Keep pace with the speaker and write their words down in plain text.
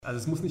Also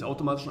es muss nicht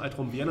automatisch ein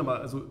Albtraum werden, aber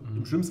also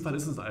im schlimmsten Fall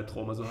ist es ein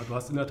Albtraum. Also du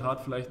hast in der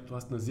Tat du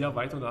hast eine sehr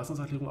weite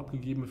Unterlassungserklärung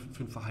abgegeben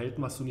für ein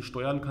Verhalten, was du nicht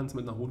steuern kannst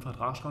mit einer hohen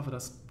Vertragsstrafe.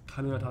 Das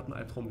kann in der Tat ein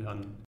Albtraum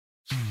werden.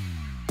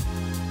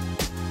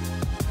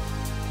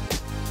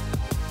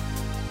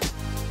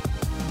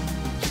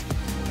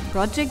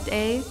 Project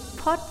A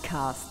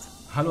Podcast.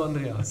 Hallo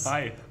Andreas.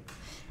 Hi.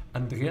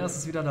 Andreas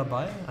ist wieder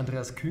dabei,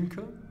 Andreas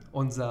Kuehnke,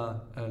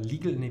 unser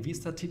wie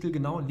ist der Titel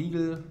genau?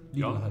 Legal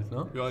halt,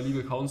 ne? Ja,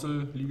 Legal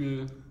Counsel,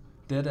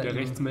 der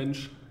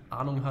Rechtsmensch.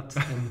 Ahnung hat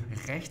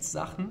in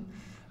Rechtssachen.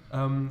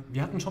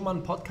 Wir hatten schon mal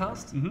einen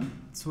Podcast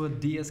zur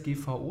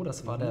DSGVO,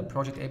 das war der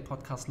Project A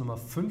Podcast Nummer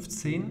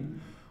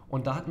 15.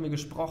 Und da hatten wir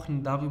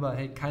gesprochen darüber,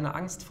 hey, keine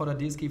Angst vor der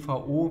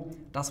DSGVO,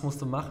 das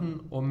musst du machen,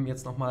 um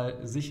jetzt nochmal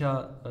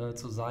sicher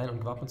zu sein und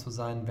gewappnet zu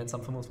sein, wenn es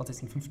am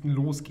 25.05.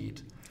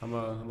 losgeht. Haben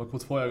wir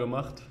kurz vorher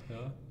gemacht.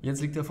 Ja.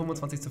 Jetzt liegt der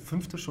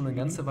 25.05. schon eine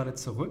ganze Weile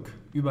zurück,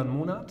 über einen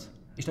Monat.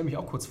 Ich stelle mich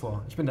auch kurz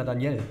vor, ich bin der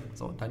Daniel.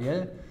 So,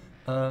 Daniel,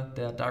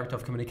 der Director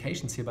of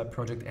Communications hier bei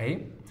Project A.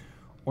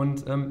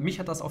 Und mich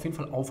hat das auf jeden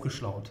Fall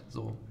aufgeschlaut,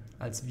 so,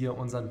 als wir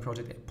unseren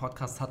Project A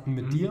Podcast hatten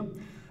mit dir.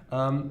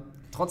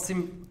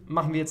 Trotzdem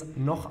machen wir jetzt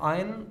noch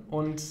einen,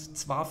 und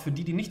zwar für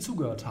die nicht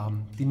zugehört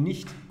haben, die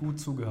nicht gut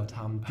zugehört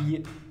haben,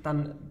 die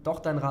dann doch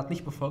deinen Rat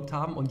nicht befolgt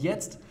haben und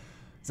jetzt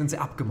sind sie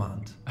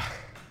abgemahnt.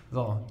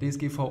 So,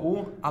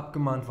 DSGVO,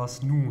 abgemahnt,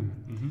 was nun?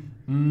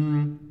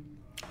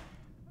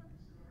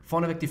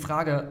 Vorneweg die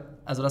Frage,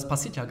 also das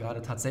passiert ja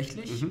gerade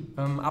tatsächlich.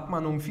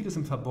 Abmahnungen, vieles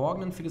im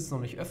Verborgenen, vieles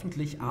noch nicht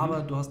öffentlich, aber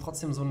du hast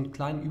trotzdem so einen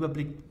kleinen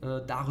Überblick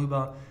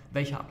darüber,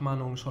 welche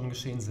Abmahnungen schon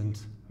geschehen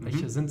sind.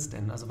 Welche sind es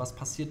denn? Also was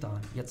passiert da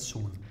jetzt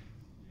schon?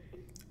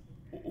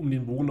 Um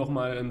den Bogen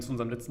nochmal zu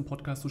unserem letzten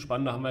Podcast zu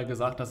spannen, da haben wir ja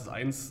gesagt, das ist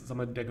eins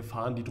der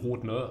Gefahren, die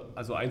droht. Ne?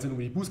 Also eins sind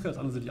irgendwie die Bußgelder, das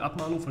andere sind die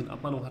Abmahnungen. Von den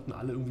Abmahnungen hatten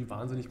alle irgendwie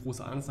wahnsinnig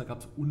große Angst, da gab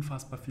es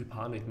unfassbar viel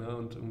Panik. Ne?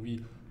 Und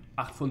irgendwie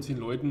 8 von 10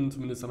 Leuten,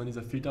 zumindest in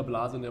dieser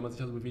Filterblase, in der man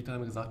sich also bewegt hat,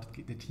 haben gesagt,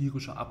 geht eine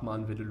tierische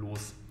Abmahnwelle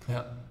los.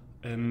 Ja.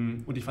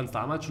 Und ich fand es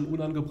damals schon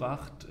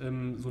unangebracht,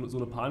 so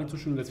eine Panik zu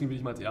schüren. Deswegen will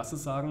ich mal als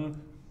erstes sagen,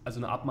 also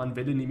eine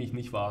Abmahnwelle nehme ich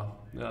nicht wahr.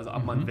 Also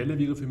Abmahnwelle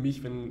wäre für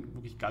mich, wenn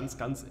wirklich ganz,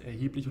 ganz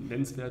erheblich und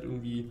nennenswert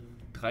irgendwie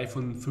 3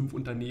 von 5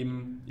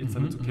 Unternehmen jetzt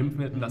damit zu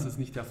kämpfen hätten. Das ist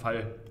nicht der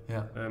Fall.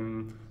 Ja.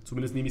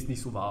 Zumindest nehme ich es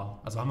nicht so wahr.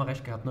 Also haben wir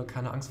recht gehabt, ne?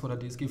 Keine Angst vor der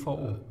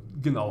DSGVO.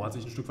 Genau, hat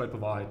sich ein Stück weit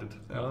bewahrheitet.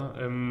 Ja.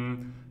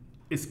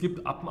 Es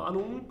gibt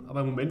Abmahnungen,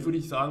 aber im Moment würde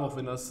ich sagen, auch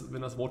wenn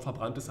das Wort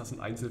verbrannt ist, das sind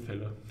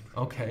Einzelfälle.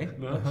 Okay.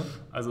 Ne?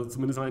 Also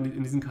zumindest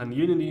in diesen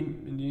Kanälen,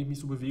 in denen ich mich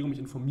so bewege und mich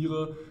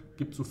informiere,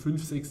 gibt es so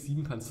 5, 6,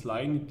 7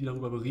 Kanzleien, die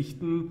darüber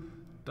berichten,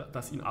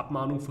 dass ihnen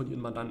Abmahnungen von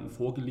ihren Mandanten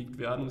vorgelegt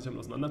werden, um sich damit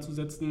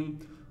auseinanderzusetzen.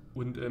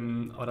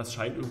 Aber das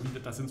scheint irgendwie,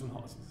 das sind so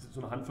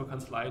eine Handvoll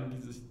Kanzleien,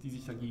 die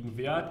sich dagegen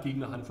wehrt,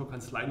 gegen eine Handvoll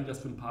Kanzleien, die das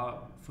für ein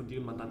paar von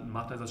deren Mandanten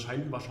macht. Also es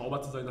scheint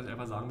überschaubar zu sein, dass ich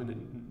einfach sagen will,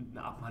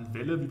 eine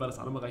Abmahnwelle, wie wir das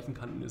andere erreichen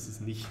kannten, ist es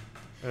nicht.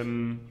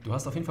 Du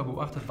hast auf jeden Fall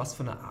beobachtet, was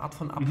für eine Art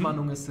von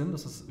Abmahnung es sind.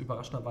 Das ist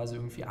überraschenderweise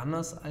irgendwie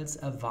anders als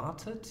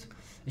erwartet.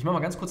 Ich mache mal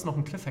ganz kurz noch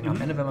einen Cliffhanger. Am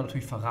Ende werden wir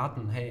natürlich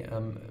verraten, hey,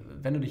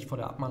 wenn du dich vor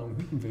der Abmahnung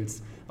hüten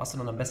willst, was du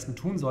dann am besten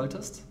tun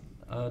solltest.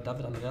 Da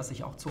wird Andreas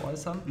sich auch zu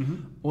äußern.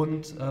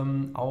 Und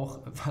auch,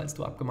 falls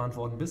du abgemahnt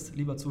worden bist,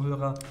 lieber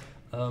Zuhörer,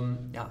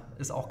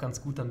 ist auch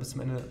ganz gut, dann bis zum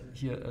Ende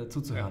hier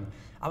zuzuhören. Ja.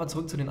 Aber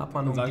zurück zu den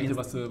Abmahnungen. Dann sage ich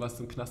dir, was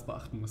du im Knast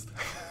beachten musst.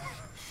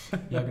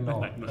 Ja,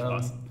 genau. Nein, nur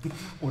Spaß.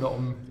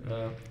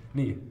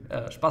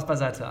 Spaß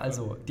beiseite.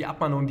 Also, die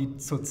Abmahnungen, die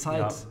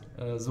zurzeit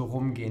so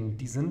rumgehen,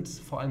 die sind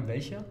vor allem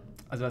welche?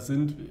 Also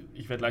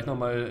ich werde gleich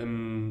nochmal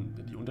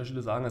die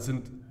Unterschiede sagen, das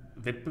sind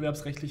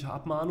wettbewerbsrechtliche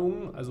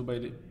Abmahnungen, also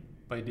bei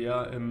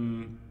der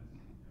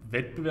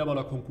Wettbewerber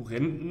oder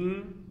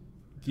Konkurrenten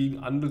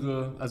gegen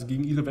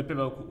ihre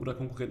Wettbewerber oder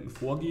Konkurrenten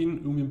vorgehen,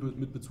 irgendwie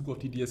mit Bezug auf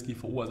die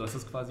DSGVO. Also das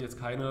ist quasi jetzt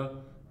keine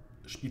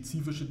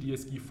spezifische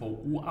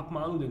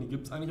DSGVO-Abmahnung, denn die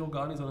gibt es eigentlich auch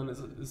gar nicht, sondern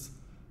es ist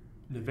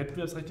eine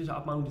wettbewerbsrechtliche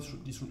Abmahnung,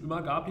 die es schon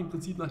immer gab, im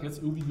Prinzip nach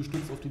jetzt irgendwie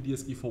gestützt auf die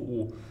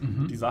DSGVO.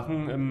 Die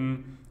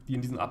Sachen, die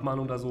in diesen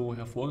Abmahnungen da so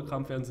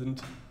hervorgekramt werden,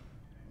 sind,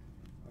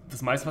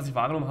 das meiste, was ich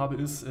wahrgenommen habe,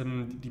 ist,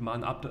 die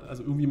mahnen ab,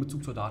 also irgendwie in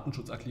Bezug zur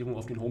Datenschutzerklärung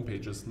auf den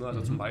Homepages. Ne?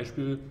 Also zum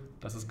Beispiel,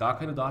 dass es gar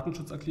keine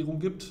Datenschutzerklärung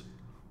gibt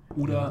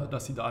oder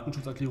dass die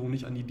Datenschutzerklärung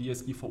nicht an die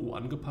DSGVO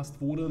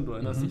angepasst wurde. Und du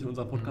erinnerst dich, in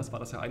unserem Podcast war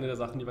das ja eine der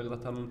Sachen, die wir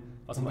gesagt haben,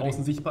 was von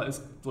außen sichtbar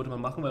ist, sollte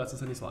man machen, weil das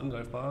ist ja nicht so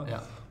angreifbar.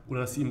 Ja. Oder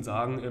dass sie ihnen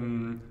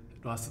sagen,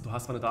 du hast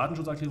zwar eine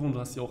Datenschutzerklärung, du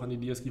hast sie auch an die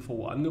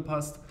DSGVO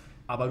angepasst,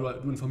 aber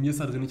du informierst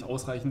da drin nicht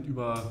ausreichend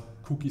über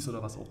Cookies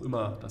oder was auch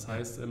immer. Das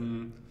heißt,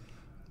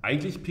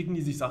 eigentlich picken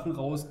die sich Sachen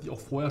raus, die auch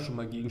vorher schon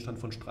mal Gegenstand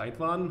von Streit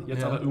waren,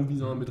 jetzt aber irgendwie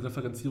mit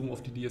Referenzierung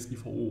auf die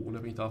DSGVO,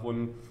 unabhängig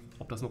davon,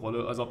 ob das eine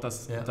Rolle, also ob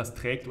das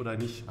trägt oder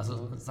nicht.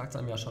 Also sagt es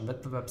einem ja schon,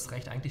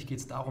 Wettbewerbsrecht, eigentlich geht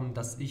es darum,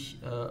 dass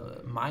ich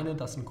meine,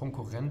 dass ein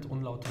Konkurrent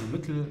unlautere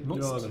Mittel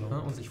nutzt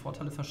und sich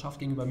Vorteile verschafft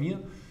gegenüber mir.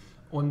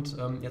 Und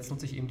jetzt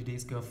nutze ich eben die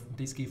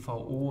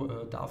DSGVO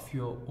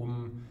dafür,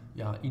 um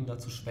ihn da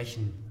zu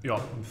schwächen. Ja,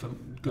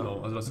 genau.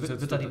 Also das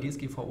wird da die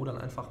DSGVO dann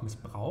einfach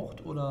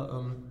missbraucht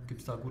oder gibt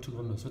es da gute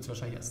Gründe? Das wird es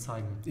wahrscheinlich erst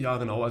zeigen. Ja,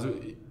 genau. Also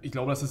ich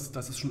glaube, das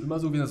ist schon immer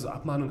so gewesen. Also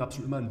Abmahnungen gab es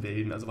schon immer in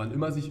Wellen. Also wann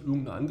immer sich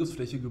irgendeine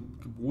Angriffsfläche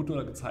geboten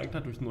oder gezeigt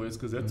hat durch ein neues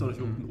Gesetz oder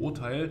durch irgendein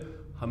Urteil,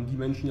 haben die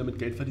Menschen ja mit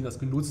Geld verdient das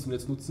genutzt und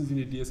jetzt nutzen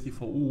sie die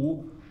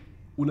DSGVO,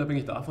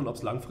 unabhängig davon, ob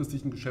es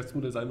langfristig ein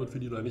Geschäftsmodell sein wird für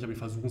die oder nicht, aber die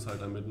versuchen es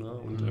halt damit. Ne?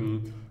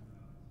 Und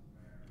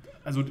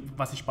also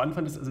was ich spannend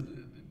fand, ist, also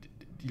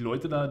die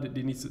Leute da,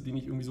 denen ich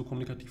irgendwie so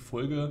kommunikativ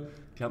folge,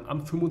 die haben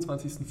am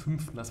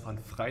 25.05., das war ein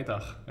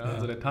Freitag,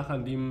 also der Tag,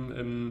 an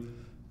dem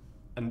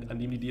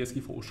die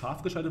DSGVO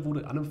scharf geschaltet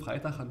wurde, an einem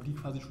Freitag haben die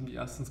quasi schon die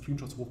ersten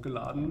Screenshots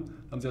hochgeladen,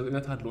 haben sie also in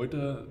der Tat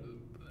Leute,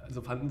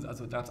 also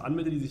da gab es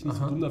Anwälte, die sich nicht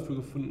so dumm dafür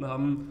gefunden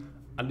haben,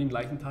 an dem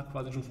gleichen Tag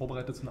quasi schon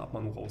vorbereitet, so eine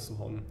Abmahnung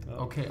rauszuhauen. Ja.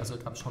 Okay, also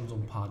gab es schon so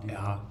ein paar, die...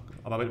 Ja,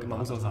 aber man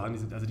muss auch sagen,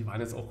 die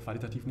waren jetzt auch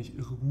qualitativ nicht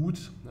irre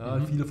gut.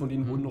 Ja. Viele von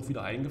denen wurden noch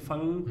wieder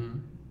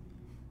eingefangen.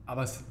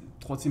 Aber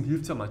trotzdem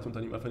hilft es ja manchen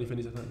Unternehmen einfach nicht, wenn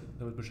die sich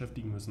damit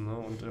beschäftigen müssen. Ne?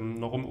 Und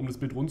noch um das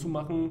Bild rund zu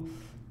machen,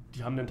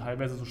 die haben dann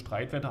teilweise so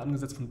Streitwerte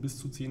angesetzt von bis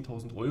zu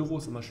 10.000 Euro.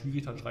 Ist immer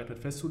schwierig, dann einen Streitwert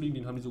festzulegen.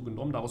 Den haben die so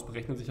genommen. Daraus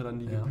berechnen sich ja dann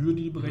die Gebühren,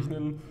 die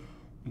berechnen.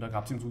 Und da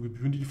gab es eben so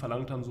Gebühren, die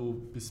verlangt haben, so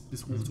bis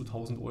hoch zu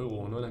 1.000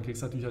 Euro. Ne? Dann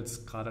kriegst du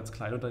natürlich gerade als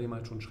Kleinunternehmer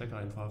halt schon einen Schreck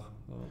einfach.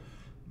 Ja.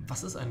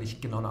 Was ist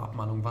eigentlich genau eine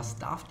Abmahnung? Was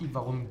darf die?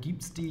 Warum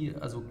gibt es die?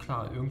 Also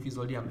klar, irgendwie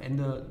soll die am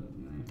Ende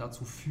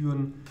dazu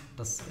führen,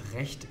 dass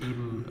Recht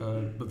eben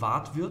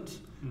bewahrt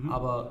wird.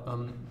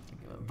 Aber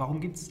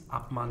warum gibt es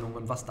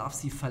Abmahnungen? Was darf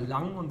sie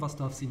verlangen und was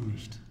darf sie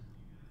nicht?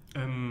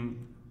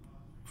 Fangen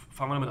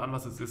wir damit an,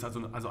 was es ist.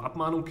 Also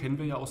Abmahnung kennen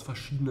wir ja aus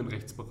verschiedenen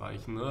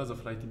Rechtsbereichen. Ne? Also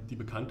vielleicht die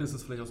bekannte ist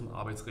es vielleicht aus dem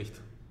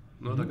Arbeitsrecht.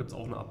 Ne? Da gibt es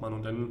auch eine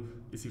Abmahnung. Dann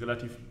ist sie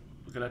relativ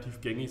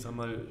gängig, sag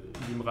mal,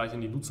 in dem Bereich,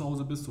 in dem du zu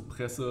Hause bist, so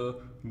Presse,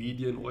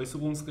 Medien,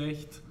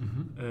 Äußerungsrecht,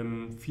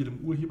 viel im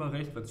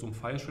Urheberrecht, wenn es um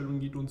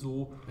Freistellung geht und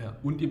so,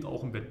 und eben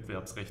auch im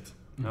Wettbewerbsrecht.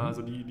 Ja,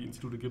 also die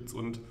Institute gibt es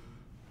und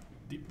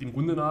dem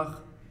Grunde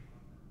nach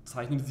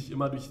zeichnen die sich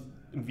immer durch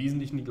im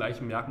Wesentlichen die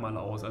gleichen Merkmale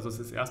aus. Also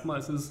erstmal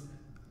ist es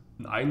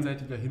ein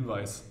einseitiger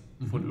Hinweis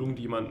von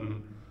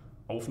irgendjemandem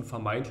auf ein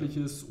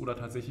vermeintliches oder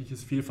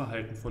tatsächliches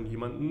Fehlverhalten von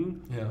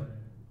jemandem. Ja.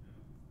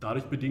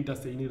 Dadurch bedingt,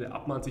 dass derjenige, der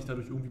abmahnt, sich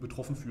dadurch irgendwie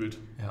betroffen fühlt.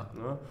 Ja.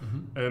 Ja?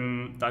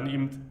 Dann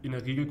eben in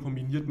der Regel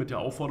kombiniert mit der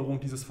Aufforderung,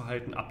 dieses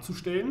Verhalten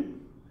abzustellen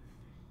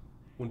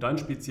und dann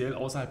speziell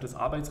außerhalb des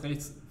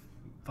Arbeitsrechts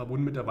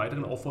verbunden mit der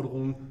weiteren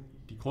Aufforderung,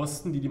 die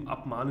Kosten, die dem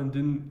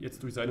Abmahnenden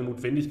jetzt durch seine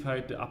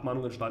Notwendigkeit der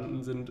Abmahnung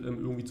entstanden sind,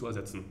 irgendwie zu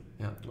ersetzen.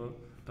 Ja. Ja?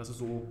 Das ist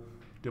so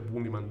der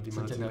Boden, den man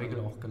sind ja in der Regel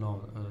auch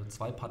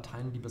zwei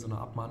Parteien, die bei so einer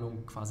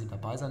Abmahnung quasi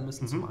dabei sein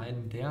müssen. Zum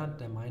einen der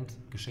meint,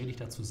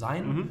 Geschädigter zu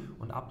sein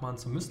und abmahnen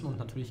zu müssen, und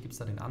natürlich gibt es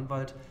da den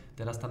Anwalt,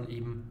 der das dann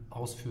eben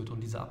ausführt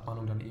und diese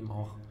Abmahnung dann eben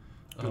auch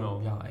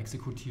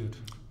exekutiert.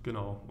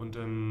 Genau. Und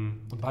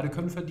beide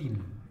können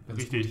verdienen.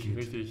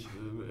 Richtig.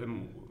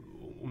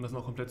 Um das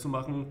noch komplett zu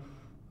machen,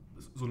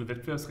 so eine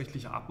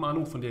wettbewerbsrechtliche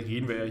Abmahnung, von der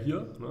reden wir ja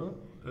hier,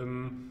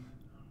 ne?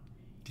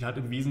 Die hat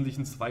im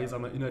Wesentlichen zwei,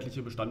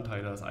 inhaltliche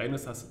Bestandteile. Das eine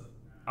ist das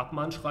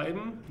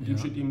Abmahnschreiben, in dem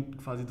steht eben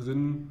quasi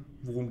drin,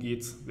 worum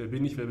geht's, wer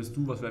bin ich, wer bist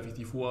du, was werfe ich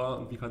dir vor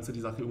und wie kannst du die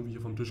Sache irgendwie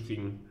hier vom Tisch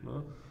kriegen.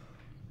 Ne?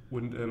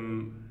 Und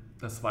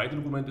das zweite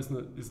Dokument ist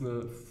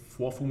eine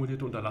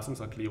vorformulierte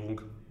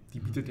Unterlassungserklärung. Die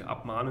bietet der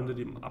Abmahnende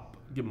dem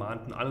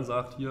Abgemahnten an und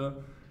sagt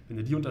hier, wenn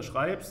du die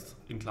unterschreibst,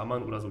 in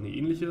Klammern oder so eine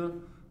ähnliche,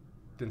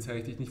 dann zerre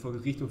ich dich nicht vor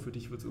Gericht und für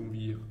dich wird es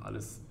irgendwie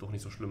alles doch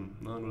nicht so schlimm.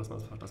 Ne? Nur, dass man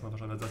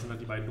verstanden hat. Das sind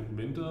halt die beiden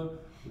Dokumente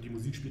und die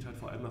Musik spielt halt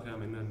vor allem nachher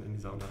am Ende in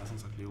dieser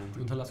Unterlassungserklärung. Die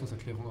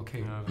Unterlassungserklärung,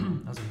 okay. Ja.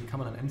 Also die kann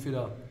man dann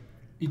entweder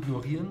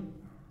ignorieren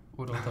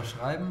oder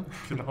unterschreiben.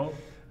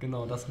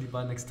 Genau, das sind die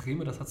beiden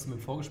Extreme, das hast du mir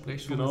im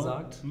Vorgespräch schon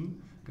gesagt.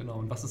 Genau,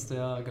 und was ist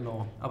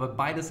aber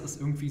beides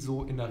ist irgendwie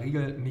so in der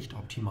Regel nicht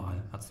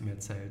optimal, hast du mir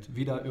erzählt.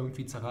 Weder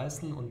irgendwie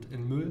zerreißen und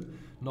in Müll,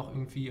 noch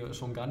irgendwie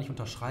schon gar nicht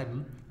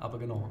unterschreiben,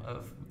 aber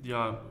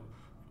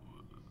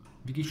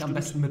wie gehe ich am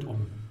besten mit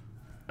um?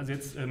 Also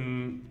jetzt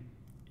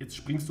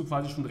springst du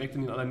quasi schon direkt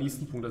in den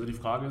allernächsten Punkt. Also die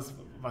Frage ist,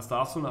 was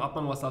darfst du in der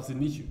Abmahnung, was darfst du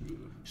nicht?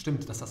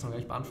 Stimmt, das hast du noch gar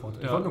nicht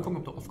beantwortet. Ich wollte nur gucken,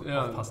 ob du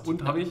aufpasst.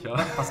 Und habe ich, ja.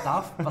 Was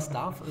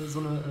darf so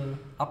eine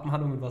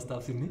Abmahnung und was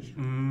darf sie nicht?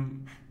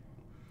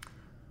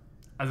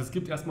 Also es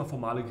gibt erstmal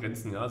formale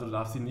Grenzen. Ja? Also du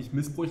darfst sie nicht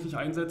missbräuchlich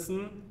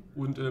einsetzen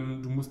und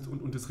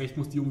und das Recht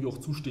muss dir irgendwie auch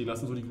zustehen. Das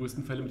sind so die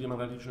größten Fälle, mit denen man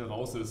relativ schnell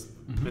raus ist.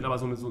 Wenn aber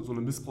so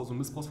ein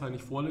Missbrauchsfall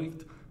nicht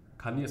vorliegt,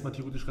 kann die erstmal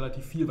theoretisch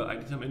relativ viel, weil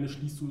eigentlich am Ende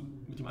schließt du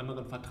mit dem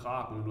anderen einen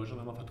Vertrag. Und in Deutschland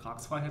haben wir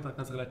Vertragsfreiheit, da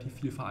kannst du relativ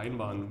viel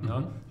vereinbaren.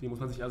 Ja? Deswegen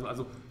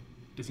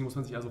muss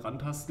man sich also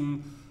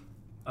rantasten.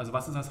 Also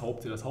was ist das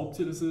Hauptziel? Das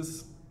Hauptziel ist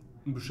es,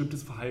 ein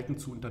bestimmtes Verhalten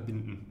zu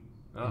unterbinden.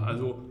 Ja?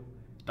 Also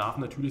darf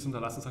natürlich so eine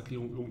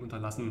Unterlassungserklärung irgendein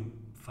Unterlassen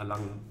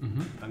verlangen.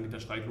 Dann geht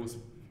der Streit los,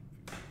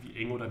 wie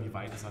eng oder wie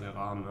weit ist da der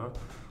Rahmen. Ne?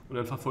 Und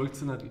dann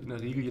verfolgst du in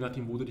der Regel, je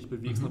nachdem, wo du dich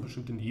bewegst, noch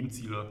bestimmte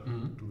Nebenziele.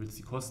 Du willst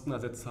die Kosten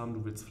ersetzt haben,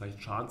 du willst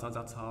vielleicht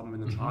Schadensersatz haben,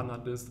 wenn du einen Schaden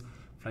hattest.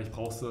 vielleicht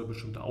brauchst du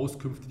bestimmte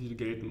Auskünfte, die du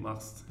geltend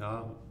machst,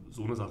 ja,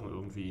 so eine Sache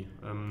irgendwie.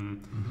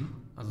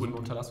 Also so eine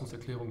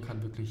Unterlassungserklärung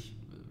kann wirklich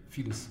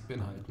vieles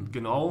beinhalten.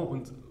 Genau,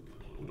 und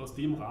aus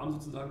dem Rahmen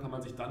sozusagen kann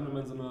man sich dann, wenn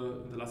man so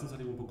eine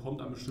Unterlassungserklärung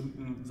bekommt, an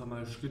bestimmten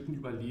Schritten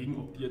überlegen,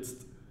 ob die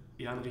jetzt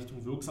eher in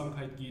Richtung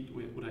Wirksamkeit geht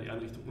oder eher in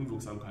Richtung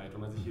Unwirksamkeit. Wenn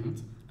man sich eben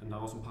dann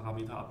daraus ein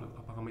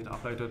Parameter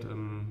ableitet,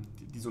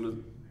 die so eine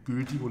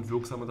gültige und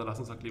wirksame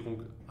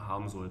Unterlassungserklärung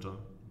haben sollte.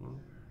 Ja.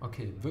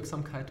 Okay,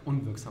 Wirksamkeit,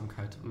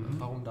 Unwirksamkeit.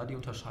 Warum da die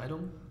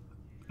Unterscheidung?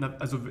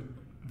 Also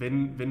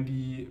wenn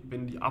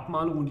die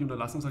Abmahnung und die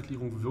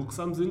Unterlassungserklärung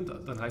wirksam sind,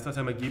 dann heißt das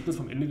ja im Ergebnis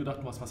vom Ende gedacht,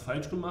 du hast was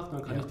falsch gemacht,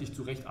 dann kann ich dich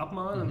zu Recht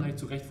abmahnen, dann kann ich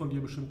zu Recht von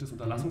dir bestimmtes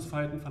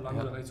Unterlassungsverhalten verlangen,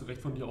 dann kann ich zu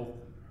Recht von dir auch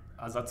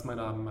Ersatz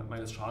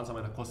meines Schadens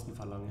oder meiner Kosten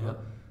verlangen. Ja.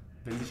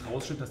 Wenn sich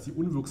herausstellt, dass die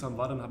unwirksam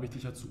war, dann habe ich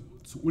dich ja zu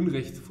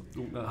Unrecht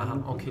irgendeiner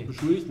Handlung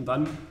beschuldigt und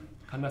dann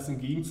kann das im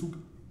Gegenzug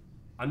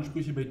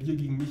Ansprüche bei dir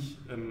gegen mich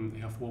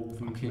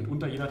hervorrufen.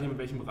 Mitunter, je nachdem in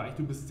welchem Bereich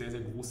du bist, sehr,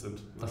 sehr groß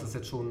sind. Das ist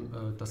jetzt schon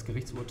das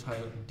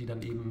Gerichtsurteil, die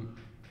dann eben...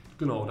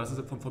 Genau, das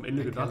ist vom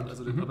Ende gedacht.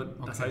 Also, aber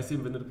das heißt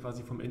eben, wenn du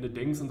quasi vom Ende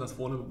denkst und das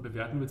vorne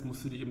bewerten willst,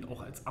 musst du dir eben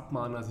auch als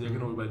Abmahner sehr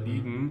genau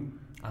überlegen,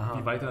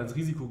 wie weit du ans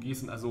Risiko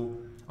gehst und also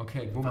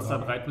was du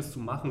bereit bist zu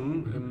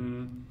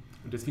machen.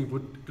 Und deswegen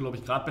wird, glaube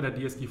ich, gerade bei der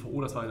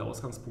DSGVO, das war der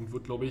Ausgangspunkt,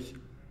 wird, glaube ich,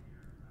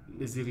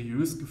 eine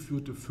seriös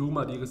geführte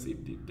Firma, der es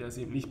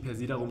eben nicht per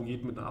se darum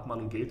geht, mit einer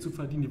Abmahnung Geld zu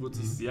verdienen, die wird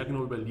sich sehr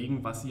genau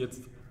überlegen, was sie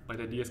jetzt bei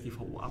der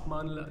DSGVO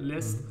abmahnen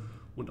lässt.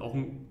 Und auch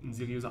ein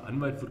seriöser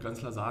Anwalt wird ganz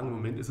klar sagen, im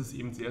Moment ist es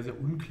eben sehr, sehr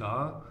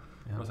unklar.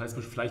 Ja. Das heißt,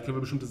 vielleicht können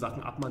wir bestimmte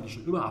Sachen abmahnen, die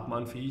schon immer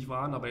abmahnfähig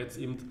waren, aber jetzt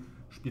eben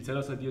speziell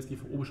aus der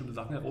DSGVO bestimmte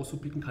Sachen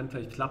herauszupicken, kann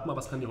vielleicht klappen, aber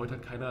das kann dir heute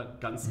halt keiner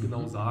ganz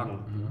genau sagen.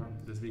 Ja,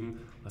 deswegen,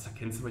 das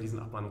erkennst du bei diesen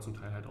Abmahnungen zum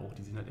Teil halt auch,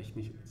 die sehen halt echt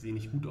sehen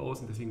nicht gut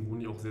aus und deswegen wurden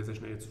die auch sehr, sehr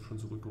schnell jetzt schon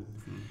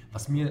zurückgerufen.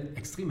 Was mir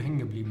extrem hängen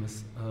geblieben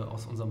ist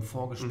aus unserem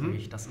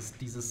Vorgespräch, das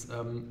ist dieses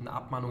eine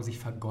Abmahnung sich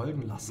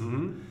vergolden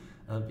lassen.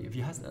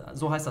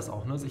 So heißt das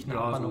auch, ne? Sich eine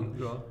Abmahnung.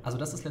 So, ja. Also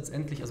das ist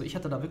letztendlich, also ich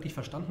hatte da wirklich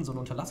verstanden, so eine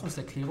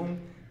Unterlassungserklärung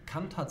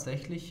kann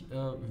tatsächlich,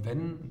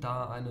 wenn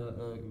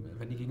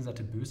die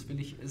Gegenseite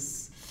böswillig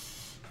ist,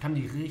 kann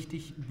die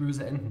richtig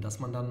böse enden, dass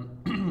man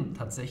dann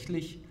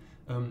tatsächlich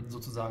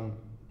sozusagen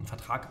einen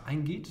Vertrag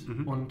eingeht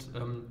und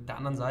der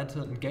anderen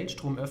Seite einen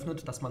Geldstrom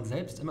öffnet, dass man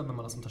selbst immer, wenn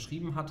man das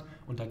unterschrieben hat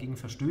und dagegen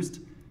verstößt,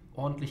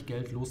 ordentlich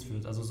Geld los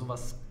wird. Also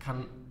sowas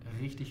kann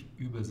richtig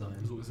übel sein.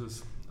 So ist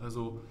es.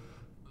 Also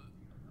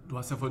du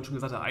hast ja vorhin schon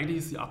gesagt, eigentlich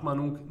ist die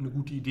Abmahnung eine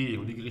gute Idee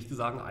und die Gerichte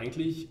sagen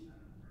eigentlich,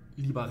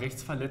 lieber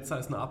Rechtsverletzer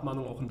ist eine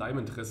Abmahnung auch in deinem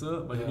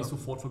Interesse, weil du nicht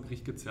sofort vor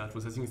Gericht gezerrt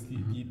wirst. Deswegen ist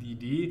die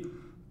Idee,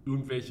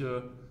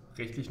 irgendwelche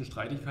rechtlichen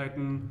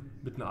Streitigkeiten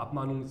mit einer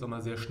Abmahnung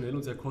sehr schnell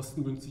und sehr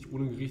kostengünstig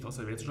ohne Gericht aus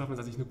der Welt zu schaffen, ist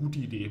tatsächlich eine gute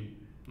Idee.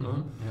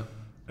 Ne?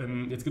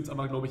 Jetzt gibt es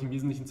aber, glaube ich, im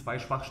Wesentlichen zwei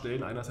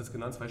Schwachstellen. Einer ist jetzt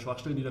genannt, zwei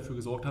Schwachstellen, die dafür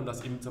gesorgt haben,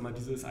 dass eben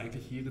dieses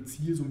eigentlich hehre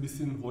Ziel so ein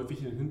bisschen häufig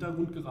in den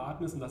Hintergrund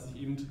geraten ist und dass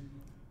sich eben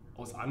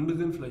aus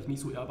anderen, vielleicht nicht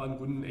so ehrbaren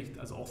Gründen,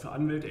 also auch für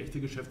Anwälte,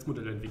 echte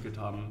Geschäftsmodelle entwickelt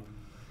haben.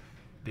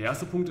 Der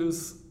erste Punkt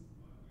ist,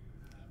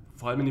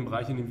 vor allem in dem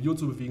Bereich, in dem wir uns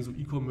so bewegen, so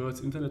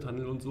E-Commerce,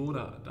 Internethandel und so,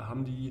 da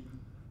haben die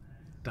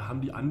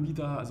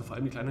Anbieter, also vor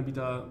allem die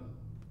Kleinanbieter,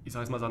 ich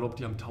sage es mal salopp,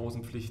 die haben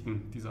 1000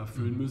 Pflichten, die sie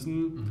erfüllen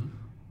müssen.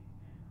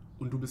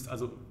 Und du bist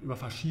also über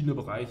verschiedene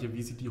Bereiche,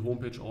 wie sieht die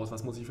Homepage aus,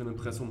 was muss ich für ein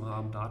Impressum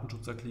haben,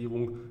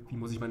 Datenschutzerklärung, wie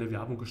muss ich meine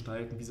Werbung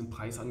gestalten, wie sind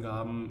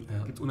Preisangaben,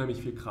 gibt es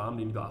unheimlich viel Kram,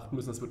 den wir beachten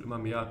müssen, das wird immer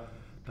mehr.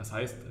 Das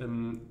heißt,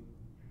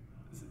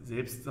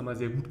 selbst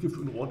sehr gut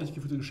geführte und ordentlich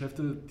geführte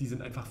Geschäfte, die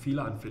sind einfach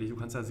fehleranfällig. Du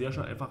kannst ja sehr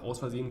schnell einfach aus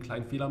Versehen einen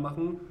kleinen Fehler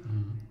machen,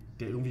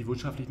 der irgendwie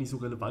wirtschaftlich nicht so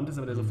relevant ist,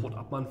 aber der sofort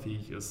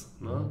abmahnfähig ist.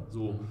 Ne?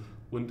 So.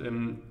 Und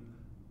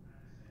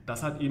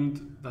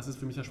das ist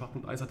für mich der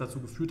Schwachpunkt 1, hat dazu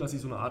geführt, dass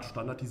sich so eine Art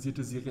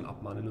standardisierte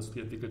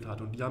Serienabmahnindustrie entwickelt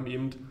hat. Und die haben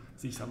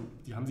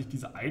sich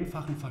diese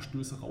einfachen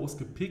Verstöße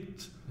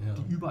rausgepickt,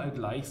 die überall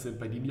gleich sind,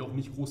 bei denen die auch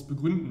nicht groß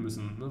begründen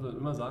müssen. Ne? Wir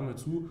immer sagen,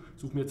 ich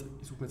suche mir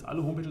jetzt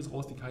alle Homepages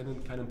raus, die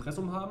kein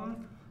Impressum haben.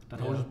 Dann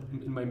tausche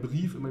ich in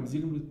meinem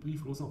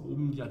Serienbrief bloß nach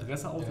oben die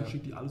Adresse auf und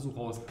schicke die alle so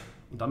raus.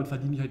 Und damit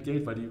verdiene ich halt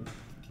Geld, weil die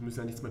müssen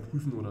ja nichts mehr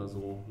prüfen oder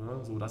so. Ne?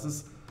 So, das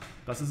ist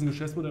ein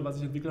Geschäftsmodell, was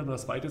sich entwickelt hat. Und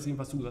das Zweite ist eben,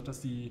 was du gesagt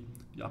hast, die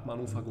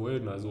Abmahnung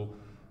vergolden. Also,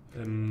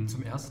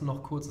 zum Ersten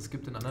noch kurz, es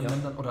gibt in anderen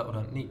Ländern,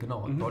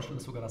 Deutschland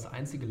ist sogar das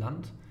einzige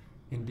Land,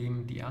 in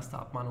dem die erste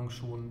Abmahnung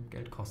schon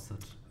Geld kostet.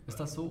 Ist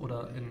das so?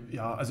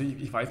 Also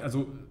ich weiß,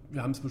 also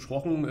wir haben es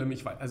besprochen,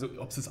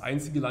 ob es das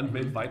einzige Land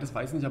weltweit ist,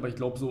 weiß ich nicht, aber ich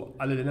glaube, so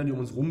alle Länder, die um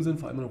uns rum sind,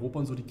 vor allem in Europa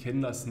und so, die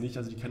kennen das nicht.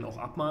 Also die kennen auch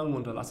Abmahnungen und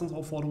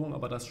Unterlassungsaufforderungen,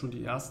 aber das ist schon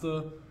die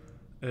erste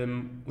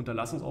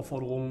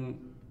Unterlassungsaufforderung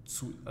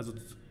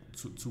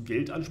zu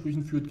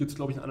Geldansprüchen führt, gibt es,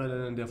 glaube ich, in anderen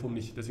Ländern in der Form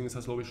nicht. Deswegen ist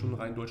das, glaube ich, schon ein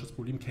rein deutsches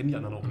Problem, kennen die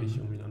anderen auch nicht.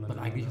 Irgendwie in anderen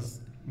Ländern. Eigentlich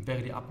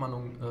wäre die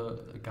Abmahnung,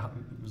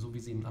 so wie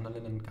sie in anderen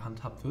Ländern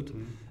gehandhabt wird,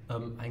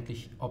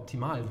 eigentlich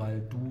optimal,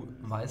 weil du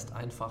weißt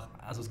einfach,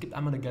 also es gibt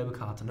einmal eine gelbe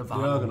Karte, eine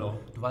Warnung. Ja, genau.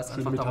 Du weißt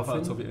einfach darauf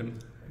hin, zur WM.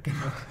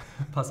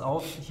 Pass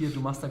auf, hier,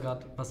 du machst da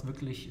gerade was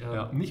wirklich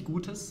nicht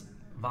Gutes,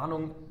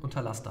 Warnung,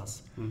 unterlass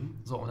das.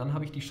 So, und dann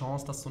habe ich die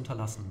Chance, das zu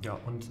unterlassen. Ja.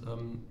 Und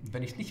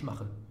wenn ich es nicht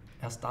mache,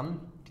 Erst dann,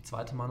 die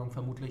zweite Mahnung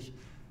vermutlich,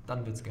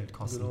 dann wird es Geld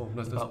kosten. Genau,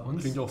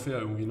 das klingt auch fair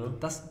irgendwie, ne?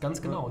 Das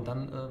ganz genau. Und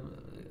dann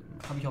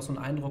habe ich auch so einen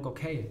Eindruck,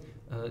 okay,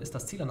 ist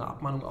das Ziel einer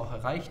Abmahnung auch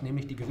erreicht,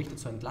 nämlich die Gerichte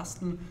zu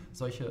entlasten,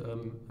 solche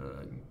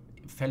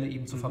Fälle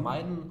eben zu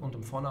vermeiden und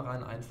im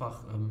Vornherein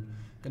einfach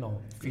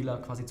Fehler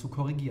quasi zu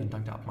korrigieren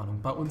dank der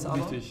Abmahnung. Bei uns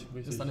richtig.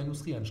 ist eine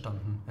Industrie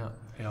entstanden.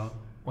 Ja.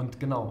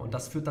 Und und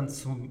das führt dann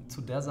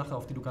zu der Sache,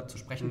 auf die du gerade zu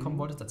sprechen kommen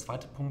wolltest. Der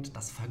zweite Punkt,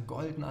 das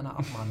Vergolden einer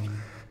Abmahnung.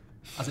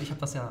 Also ich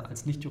habe das ja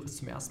als Nichtjurist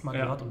zum ersten Mal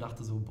gehört und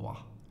dachte so, boah.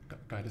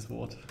 Geiles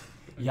Wort.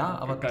 Ja,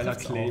 aber geiler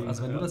Claim. auch.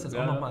 Also wenn du das jetzt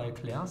auch nochmal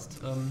erklärst,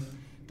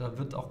 da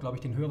wird auch, glaube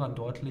ich, den Hörern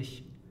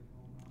deutlich,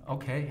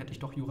 okay, hätte ich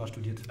doch Jura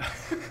studiert.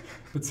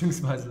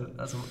 Beziehungsweise,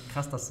 also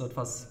krass, dass so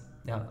etwas,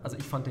 also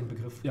ich fand den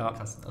Begriff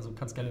krass. Also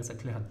kannst gerne das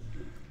erklären.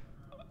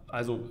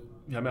 Also,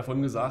 wir haben ja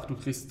vorhin gesagt, du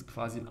kriegst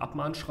quasi ein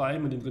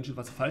Abmahnschreiben, in dem drin steht,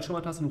 was du falsch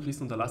gemacht hast, und du kriegst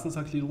eine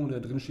Unterlassungserklärung, in der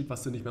drin steht,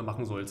 was du nicht mehr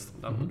machen sollst.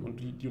 Und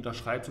die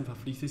unterschreibst und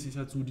verpflichtest dich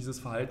dazu, dieses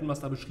Verhalten, was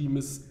da beschrieben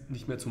ist,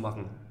 nicht mehr zu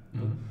machen.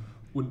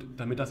 Und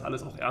damit das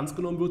alles auch ernst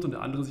genommen wird und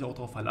der andere sich auch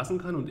darauf verlassen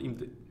kann und eben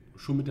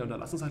schon mit der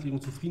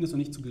Unterlassungserklärung zufrieden ist und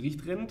nicht zu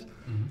Gericht rennt,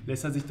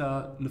 lässt er sich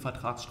da eine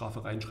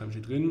Vertragsstrafe reinschreiben.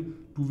 Steht drin,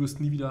 du wirst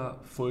nie wieder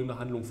folgende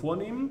Handlung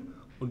vornehmen,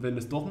 und wenn du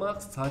es doch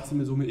machst, zahlst du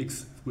mir Summe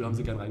X. Früher haben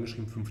sie gern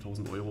reingeschrieben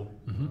 5.000 €.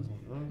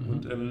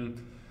 Und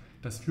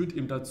das führt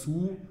eben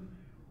dazu,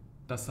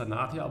 dass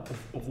danach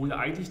obwohl ja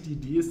eigentlich die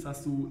Idee ist,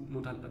 dass du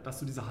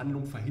diese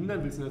Handlung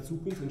verhindern willst in der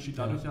Zukunft, entsteht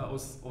dadurch ja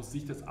aus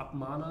Sicht des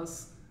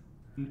Abmahners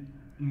ein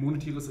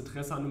monetäres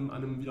Interesse an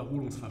einem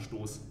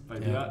Wiederholungsverstoß, weil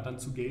der dann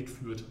zu Geld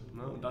führt.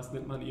 Ne? Und das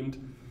nennt man eben,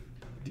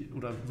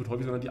 wird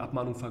häufig die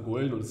Abmahnung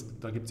vergolden. Und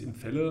da gibt es eben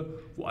Fälle,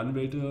 wo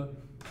Anwälte,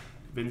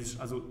 wenn sie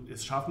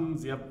es schaffen,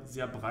 sehr,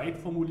 sehr breit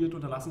formulierte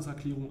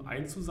Unterlassungserklärungen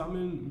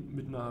einzusammeln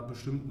mit einer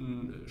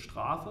bestimmten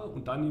Strafe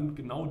und dann eben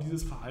genau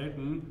dieses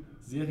Verhalten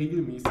sehr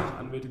regelmäßig,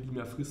 Anwälte, die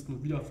mehr Fristen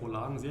und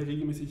Wiedervorlagen, sehr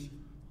regelmäßig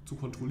zu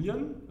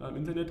kontrollieren. Im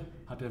Internet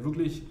hat er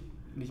wirklich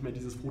nicht mehr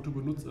dieses Foto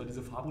benutzt oder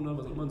diese Farbe oder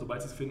was auch immer, und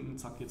sobald sie es finden,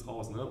 zack, geht's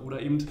raus. Ne? Oder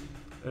eben,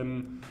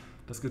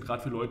 das gilt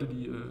gerade für Leute,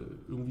 die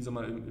irgendwie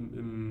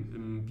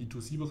im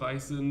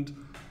B2C-Bereich sind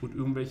und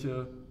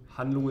irgendwelche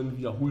Handlungen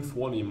wiederholt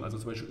vornehmen. Also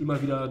zum Beispiel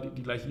immer wieder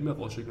die gleiche E-Mail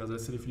rausschicken. Also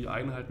lässt du dir für die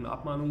einen halt eine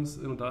Abmahnungs-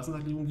 und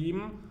Unterlassungserklärung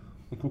geben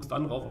und guckst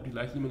dann drauf, ob die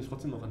gleiche E-Mail nicht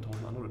trotzdem noch an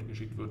 1.000 andere Leute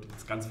geschickt wird. Das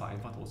ist ganz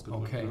vereinfacht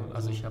ausgedrückt. Okay, ne?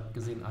 Also ich habe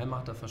gesehen, einmal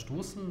hat er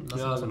verstoßen,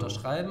 lass das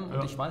unterschreiben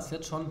und ich weiß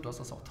jetzt schon, du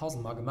hast das auch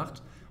 1000-mal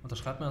gemacht,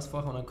 unterschreib mir das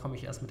vorher und dann komme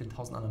ich erst mit den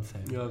 1000 anderen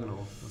Fällen. Ja,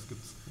 genau, das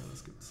gibt's.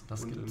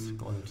 Das gibt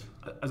Gold.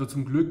 Also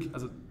zum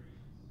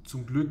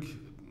Glück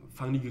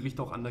fangen die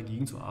Gerichte auch an,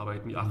 dagegen zu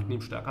arbeiten. Die achten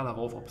eben stärker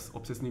darauf,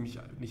 ob es jetzt nämlich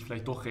nicht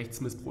vielleicht doch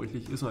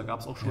rechtsmissbräuchlich ist. Und da gab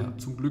es auch schon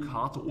zum Glück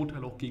harte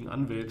Urteile auch gegen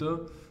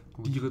Anwälte,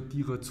 die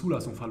ihre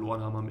Zulassung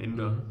verloren haben am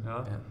Ende.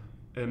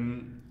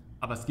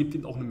 Aber es gibt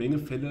eben auch eine Menge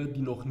Fälle,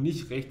 die noch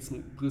nicht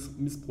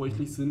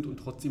rechtsmissbräuchlich sind und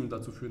trotzdem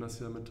dazu führen, dass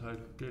sie damit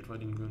halt Geld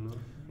verdienen können. Ne?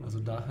 Also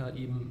daher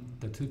eben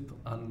der Tipp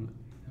an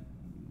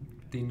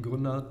den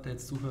Gründer, der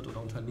jetzt zuhört,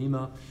 oder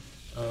Unternehmer,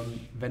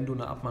 wenn du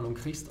eine Abmahnung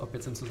kriegst, ob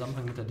jetzt im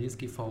Zusammenhang mit der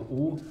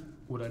DSGVO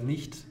oder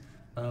nicht,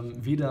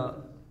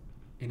 weder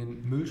in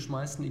den Müll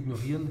schmeißen,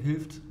 ignorieren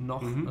hilft,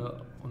 noch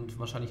und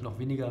wahrscheinlich noch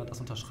weniger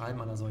das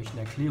Unterschreiben einer solchen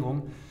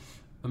Erklärung.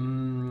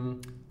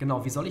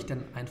 Genau, wie soll ich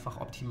denn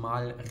einfach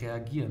optimal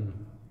reagieren?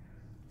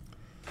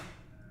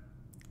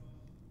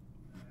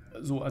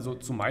 Also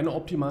zu meiner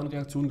optimalen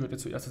Reaktion gehört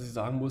jetzt zuerst, dass ich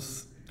sagen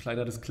muss,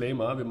 kleiner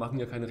Disclaimer, wir machen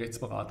ja keine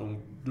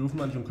Rechtsberatung. Dürfen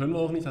wir nicht und können wir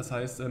auch nicht. Das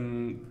heißt, wir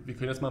können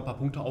jetzt mal ein paar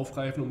Punkte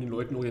aufgreifen, um den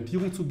Leuten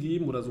Orientierung zu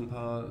geben oder so ein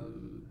paar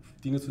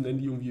Dinge zu nennen,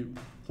 die irgendwie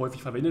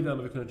häufig verwendet werden.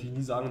 Aber wir können natürlich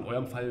nie sagen, in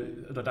eurem Fall,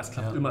 oder das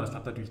klappt immer, das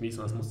klappt natürlich nicht,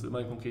 sondern das musst du immer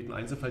einen konkreten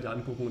Einzelfall dir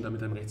angucken und dann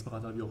mit deinem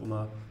Rechtsberater wie auch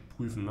immer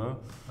prüfen. Ne?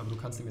 Aber du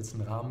kannst ihm jetzt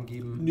einen Rahmen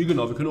geben? Nee,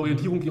 genau, wir können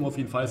Orientierung geben auf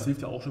jeden Fall. Es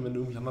hilft ja auch schon, wenn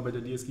du irgendwie, haben wir bei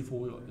der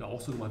DSGVO ja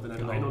auch so gemacht, wenn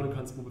du einordnen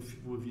kannst, wo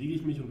bewege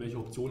ich mich und welche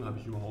Optionen habe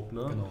ich überhaupt.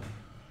 Ne? Genau.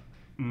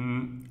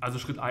 Also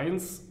Schritt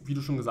 1, wie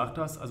du schon gesagt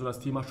hast, also das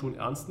Thema schon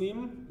ernst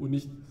nehmen und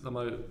nicht, sag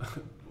mal,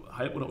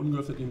 halb oder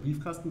ungeöffnet in den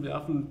Briefkasten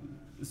werfen,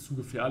 ist zu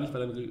gefährlich,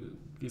 weil dann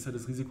gehst halt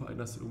das Risiko ein,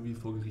 dass du irgendwie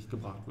vor Gericht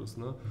gebracht wirst.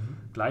 Ne?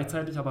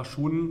 Gleichzeitig aber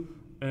schon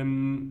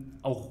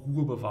auch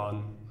Ruhe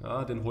bewahren,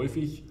 ja? Denn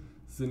häufig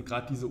sind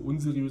gerade diese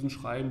unseriösen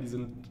Schreiben, die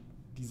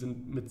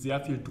sind mit sehr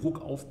viel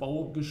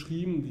Druckaufbau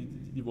geschrieben,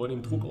 die wollen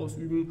eben Druck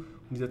ausüben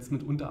und die setzen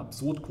mitunter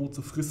absurd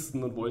kurze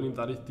Fristen und wollen eben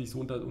dadurch dich so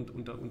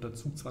unter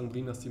Zugzwang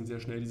bringen, dass du eben sehr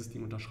schnell dieses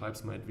Ding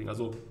unterschreibst, meinetwegen.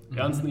 Also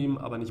ernst nehmen,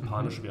 aber nicht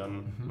panisch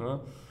werden.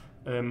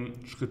 Ne?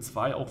 Schritt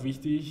 2, auch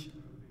wichtig,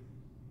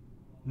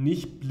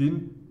 nicht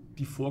blind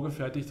die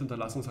vorgefertigte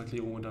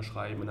Unterlassungserklärung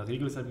unterschreiben. In der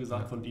Regel ist er, wie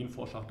gesagt, von denen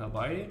Vorschlag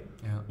dabei.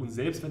 Ja. Und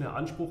selbst wenn er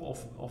Anspruch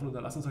auf eine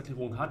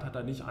Unterlassungserklärung hat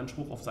er nicht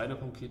Anspruch auf seine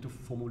konkrete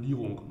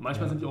Formulierung.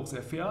 Manchmal sind die auch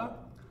sehr fair,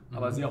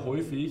 aber sehr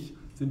häufig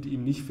sind die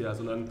eben nicht fair,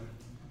 sondern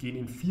gehen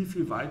eben viel,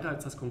 viel weiter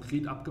als das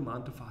konkret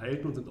abgemahnte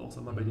Verhalten und sind auch,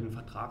 sagen wir mal, bei den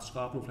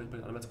Vertragsstrafen und vielleicht bei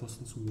den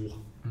Anwaltskosten zu hoch.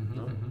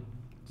 Ja?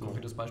 So.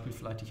 Konkretes Beispiel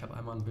vielleicht, ich habe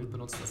einmal ein Bild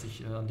benutzt,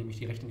 an dem ich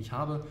die Rechte nicht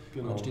habe.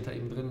 Genau. Und dann steht da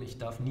eben drin, ich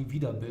darf nie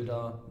wieder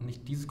Bilder,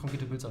 nicht dieses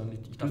konkrete Bild, sondern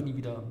ich darf nie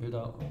wieder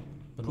Bilder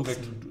benutzen.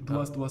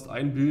 Korrekt. Du hast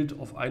ein Bild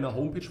auf einer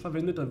Homepage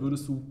verwendet, dann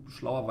würdest du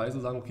schlauerweise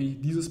sagen, okay,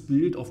 dieses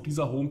Bild auf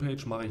dieser Homepage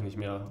mache ich nicht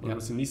mehr. Du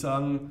würdest dir nicht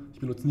sagen, ich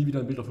benutze nie wieder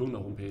ein Bild auf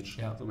irgendeiner Homepage.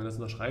 Ja. Also wenn du das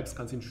unterschreibst,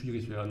 kann es eben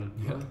schwierig werden.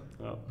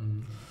 Ja.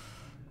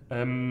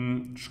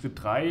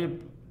 Schritt 3,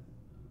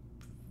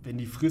 wenn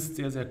die Frist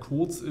sehr, sehr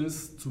kurz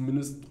ist,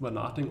 zumindest drüber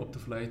nachdenken, ob du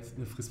vielleicht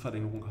eine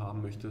Fristverlängerung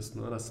haben möchtest.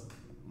 Ne?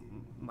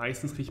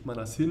 Meistens kriegt man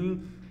das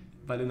hin,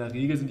 weil in der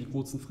Regel sind die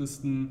kurzen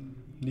Fristen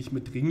nicht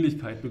mit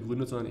Dringlichkeit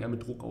begründet, sondern eher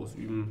mit Druck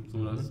ausüben.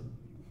 So, das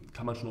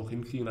kann man schon auch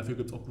hinkriegen, dafür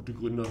gibt es auch gute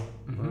Gründe.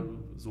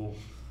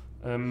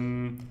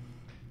 Dann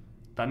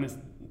ist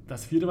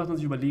das 4., was man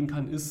sich überlegen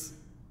kann, ist,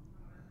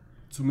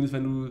 zumindest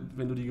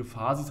wenn du die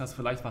Gefahr siehst, dass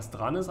vielleicht was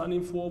dran ist an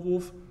dem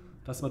Vorwurf,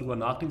 dass du mal drüber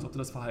nachdenkst, ob du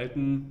das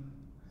Verhalten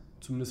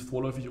zumindest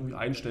vorläufig irgendwie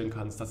einstellen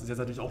kannst. Das ist jetzt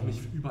natürlich auch nicht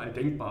überall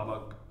denkbar,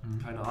 aber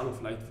keine Ahnung,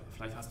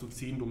 vielleicht hast du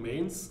 10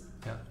 Domains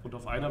und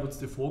auf einer wird es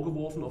dir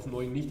vorgeworfen, auf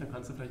 9 nicht, dann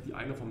kannst du vielleicht die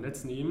eine vom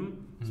Netz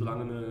nehmen,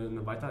 solange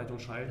eine Weiterleitung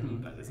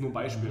schalten. Das ist nur ein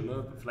Beispiel.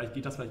 Ne? Vielleicht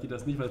geht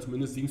das nicht, weil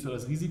zumindest sinkst du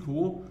das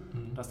Risiko,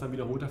 dass dann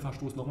wiederholt der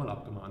Verstoß nochmal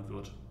abgemahnt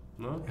wird.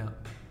 Ne?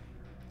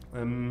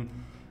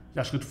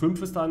 Schritt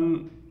 5 ist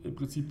dann im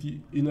Prinzip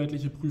die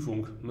inhaltliche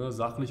Prüfung, ne?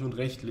 Sachlich und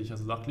rechtlich.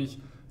 Also sachlich,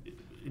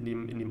 in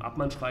dem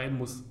Abmahnschreiben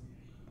muss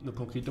eine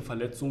konkrete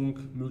Verletzung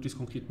möglichst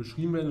konkret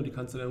beschrieben werden und die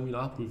kannst du dann irgendwie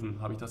nachprüfen.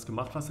 Habe ich das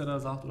gemacht, was er da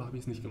sagt, oder habe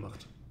ich es nicht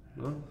gemacht?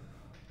 Ne?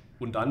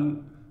 Und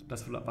dann,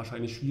 das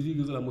wahrscheinlich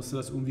Schwierigere, da musst du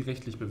das irgendwie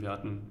rechtlich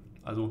bewerten.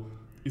 Also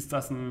ist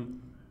das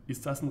ein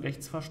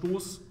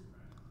Rechtsverstoß?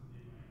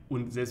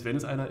 Und selbst wenn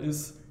es einer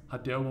ist,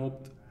 hat der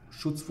überhaupt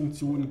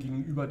Schutzfunktionen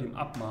gegenüber dem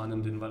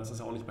Abmahnenden, weil das ist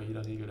ja auch nicht bei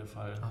jeder Regel der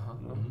Fall.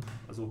 Ne?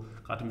 Also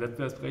gerade im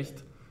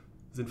Wettbewerbsrecht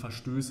sind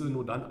Verstöße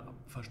nur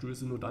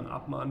dann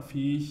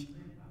abmahnfähig,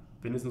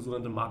 wenn es eine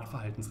sogenannte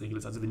Marktverhaltensregel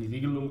ist. Also wenn die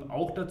Regelung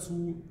auch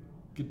dazu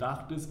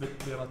gedacht ist,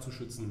 Wettbewerber zu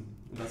schützen.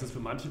 Und das ist für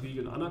manche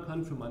Regeln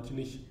anerkannt, für manche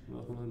nicht.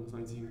 Das muss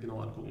man sich genau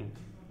angucken.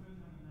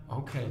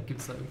 Okay,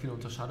 gibt es da irgendwie eine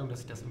Unterscheidung,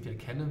 dass ich das irgendwie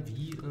erkenne?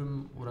 Wie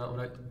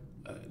oder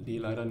nee,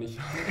 leider nicht.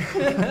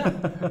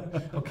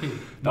 Okay.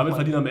 Damit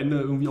verdienen am Ende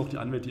irgendwie auch die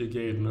Anwälte ihr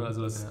Geld. Ne?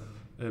 Also,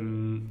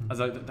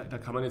 da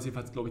kann man jetzt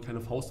jedenfalls, glaube ich,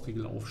 keine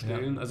Faustregel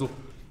aufstellen. Also,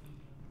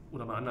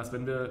 oder mal anders,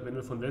 wenn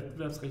wir von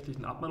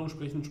wettbewerbsrechtlichen Abmahnungen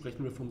sprechen,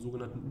 sprechen wir vom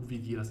sogenannten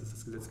UWG, das ist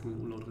das Gesetz gegen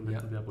unlauteren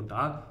Wettbewerb. Und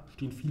da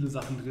stehen viele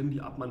Sachen drin,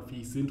 die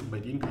abmahnfähig sind und bei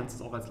denen kannst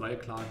du es auch als Laie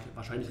klar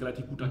wahrscheinlich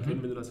relativ gut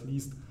erkennen, wenn du das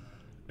liest.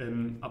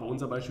 Aber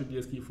unser Beispiel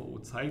DSGVO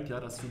zeigt ja,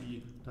 dass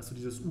du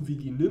dieses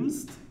UWG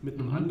nimmst, mit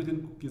einem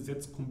anderen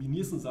Gesetz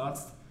kombinierst und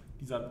sagst,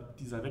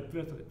 dieser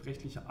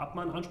wettbewerbsrechtliche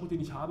Abmahnanspruch, den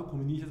ich habe,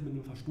 kombiniere ich jetzt mit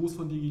einem Verstoß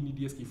von dir gegen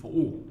die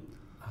DSGVO.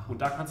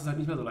 Und da kannst du es halt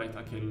nicht mehr so leicht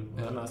erkennen.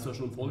 Und dann hast du ja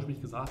schon im Vorgespräch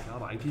gesagt, ja,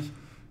 aber eigentlich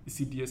ist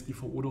die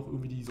DSGVO doch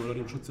irgendwie, die soll ja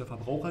dem Schutz der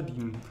Verbraucher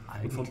dienen.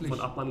 Und von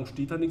Abmahnung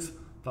steht da nichts.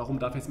 Warum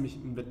darf ich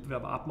mich im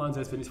Wettbewerb abmahnen,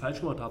 selbst wenn ich es falsch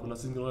gemacht habe? Und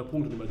das ist genau der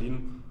Punkt. Und über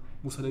den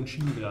muss dann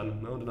entschieden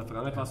werden. Ne? Und in der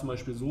Vergangenheit war es zum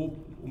Beispiel so,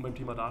 um beim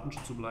Thema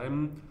Datenschutz zu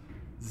bleiben,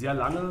 sehr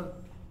lange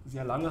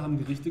haben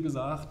Gerichte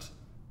gesagt,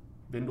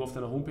 wenn du auf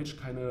deiner Homepage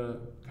keine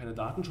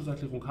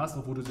Datenschutzerklärung hast,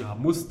 obwohl du sie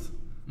haben musst,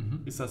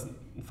 ist das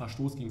ein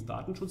Verstoß gegen das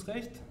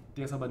Datenschutzrecht.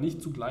 Der ist aber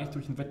nicht zugleich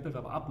durch den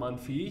Wettbewerb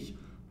abmahnfähig,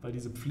 weil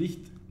diese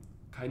Pflicht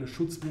keine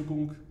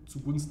Schutzwirkung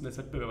zugunsten des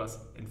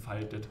Wettbewerbers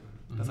entfaltet.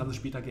 Das haben sie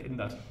später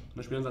geändert. Und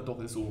dann später gesagt,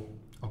 doch, ist so.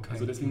 Okay.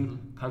 Also deswegen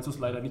kannst du es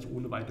leider nicht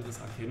ohne weiteres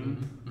erkennen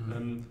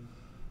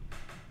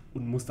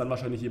und musst dann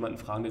wahrscheinlich jemanden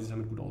fragen, der sich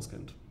damit gut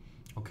auskennt.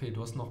 Okay,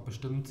 du hast noch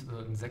bestimmt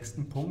einen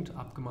 6. Punkt,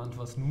 abgemahnt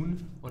was nun,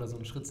 oder so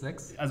einen Schritt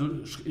 6? Also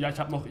ja, ich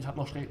habe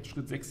noch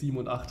Schritt 6, 7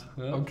 und 8.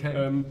 Ja?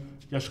 Okay.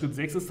 Schritt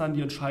 6 ist dann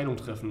die Entscheidung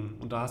treffen.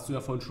 Und da hast du ja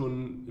vorhin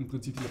schon im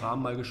Prinzip den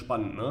Rahmen mal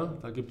gespannt. Ne?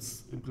 Da gibt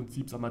es im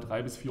Prinzip,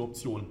 3 bis 4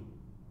 Optionen.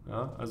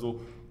 Ja?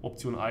 Also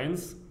Option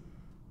 1,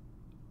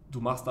 du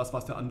machst das,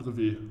 was der andere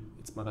will.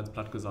 Jetzt mal ganz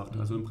platt gesagt.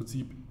 Also im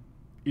Prinzip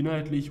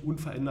inhaltlich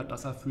unverändert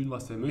das erfüllen,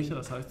 was der möchte.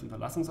 Das heißt, die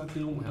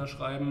Unterlassungserklärung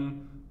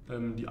unterschreiben,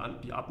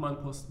 die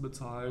Abmahnkosten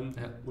bezahlen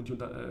und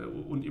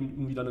eben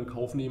irgendwie dann in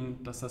Kauf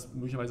nehmen, dass das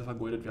möglicherweise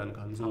vergoldet werden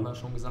kann. So. Haben wir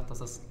schon gesagt, dass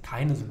das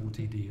keine so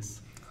gute Idee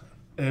ist?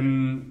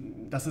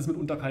 Das ist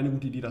mitunter keine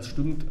gute Idee, das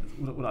stimmt.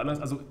 Oder anders.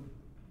 Also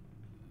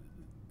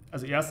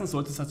erstens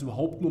solltest du das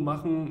überhaupt nur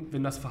machen,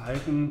 wenn das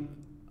Verhalten,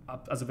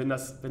 also wenn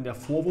der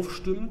Vorwurf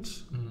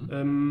stimmt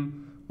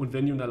und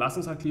wenn die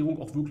Unterlassungserklärung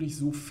auch wirklich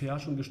so fair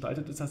schon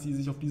gestaltet ist, dass sie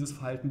sich auf dieses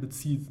Verhalten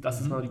bezieht. Das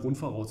ist mal die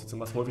Grundvoraussetzung,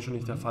 was häufig schon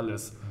nicht der Fall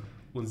ist.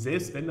 Und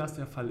selbst wenn das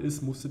der Fall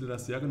ist, musst du dir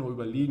das sehr genau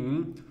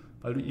überlegen,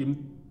 weil du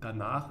eben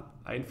danach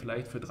ein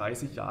vielleicht für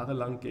 30 Jahre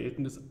lang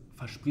geltendes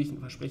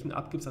Versprechen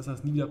abgibst, dass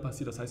das nie wieder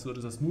passiert. Das heißt, du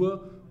solltest das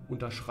nur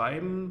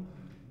unterschreiben,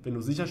 wenn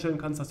du sicherstellen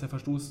kannst, dass der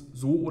Verstoß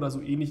so oder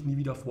so ähnlich nie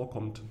wieder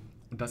vorkommt.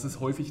 Und das ist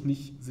häufig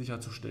nicht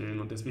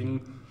sicherzustellen. Und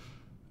deswegen,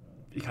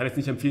 ich kann jetzt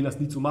nicht empfehlen, das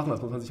nie zu machen,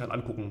 das muss man sich halt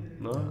angucken.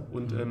 Ne?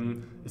 Und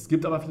es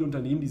gibt aber viele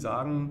Unternehmen, die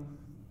sagen,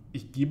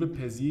 ich gebe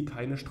per se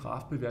keine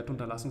strafbewährte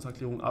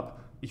Unterlassungserklärung ab.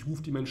 Ich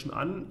rufe die Menschen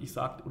an, ich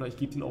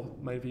gebe ihnen auch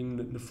meinetwegen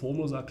eine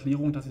formlose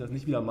Erklärung, dass ich das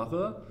nicht wieder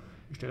mache.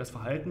 Ich stelle das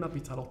Verhalten ab,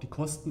 ich zahle auch die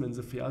Kosten, wenn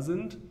sie fair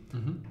sind.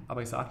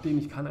 Aber ich sage denen,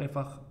 ich kann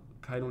einfach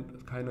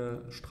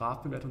keine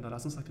strafbewährte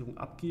Unterlassungserklärung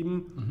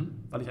abgeben,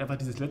 weil ich einfach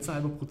dieses letzte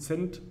halbe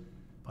Prozent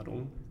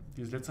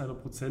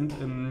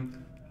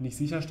nicht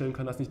sicherstellen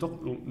kann, dass nicht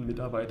doch irgendein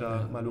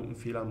Mitarbeiter mal irgendeinen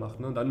Fehler macht.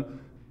 Ne? Und dann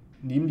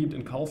nehmen die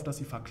in Kauf, dass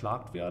sie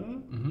verklagt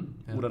werden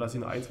oder dass sie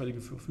eine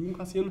einstweilige Verfügung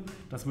kassieren.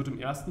 Das wird im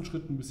ersten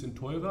Schritt ein bisschen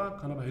teurer,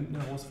 kann aber hinten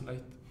heraus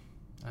vielleicht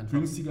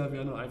günstiger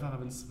werden und einfacher,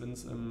 wenn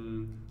es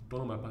doch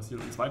nochmal passiert.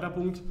 Und ein zweiter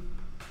Punkt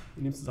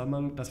in dem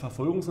Zusammenhang, das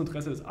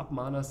Verfolgungsinteresse des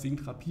Abmahners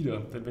sinkt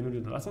rapide. Denn wenn du die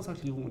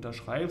Unterlassungserklärung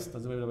unterschreibst,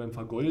 dann sind wir wieder beim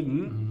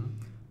Vergolden,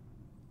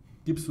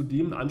 gibst du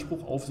dem einen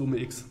Anspruch auf Summe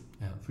X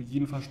für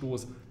jeden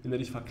Verstoß. Wenn er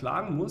dich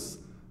verklagen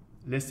muss,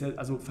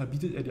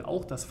 verbietet er dir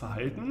auch das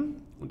Verhalten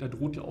und dir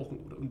droht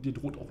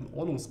auch ein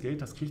Ordnungsgeld.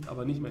 Das kriegt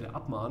aber nicht mehr der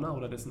Abmahner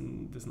oder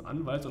dessen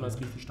Anwalt, sondern das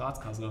kriegt die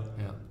Staatskasse.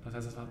 Ja. Das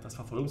heißt, das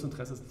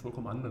Verfolgungsinteresse ist ein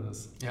vollkommen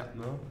anderes. Ja.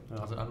 Ne? Ja.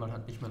 Also der Anwalt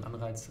hat nicht mehr einen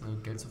Anreiz,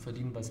 Geld zu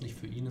verdienen, weil es nicht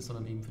für ihn ist,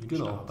 sondern eben für den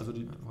Staat. Genau, also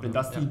wenn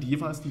das die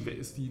Idee war,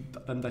 ist die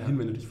dann dahin,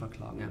 wenn du dich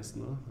verklagen lässt.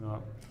 Ne?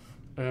 Ja.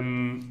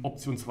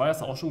 Option 2 hast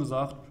du auch schon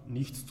gesagt,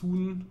 nichts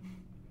tun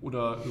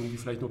oder irgendwie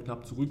vielleicht nur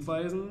knapp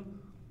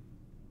zurückweisen.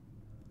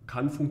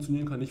 Kann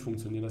funktionieren, kann nicht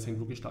funktionieren. Das hängt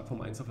wirklich stark vom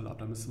Einzelfall ab.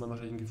 Da müsste man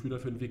wahrscheinlich ein Gefühl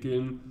dafür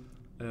entwickeln,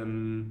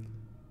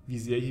 wie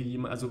sehr hier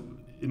jemand, also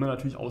immer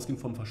natürlich ausgehend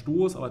vom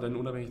Verstoß, aber dann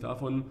unabhängig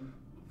davon,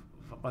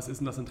 was ist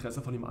denn das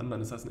Interesse von dem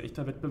anderen? Ist das ein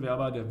echter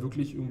Wettbewerber, der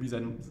wirklich irgendwie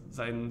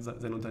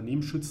sein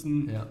Unternehmen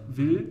schützen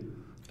will?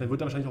 Dann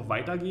wird er wahrscheinlich auch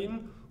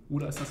weitergehen.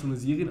 Oder ist das so eine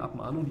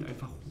Serienabmahnung, die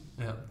einfach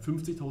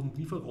 50.000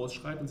 Briefe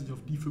rausschreibt und sich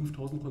auf die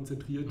 5.000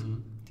 konzentriert,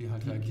 die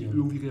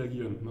irgendwie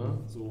reagieren. Ne?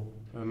 So.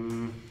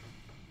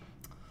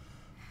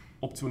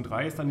 Option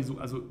 3 ist dann ist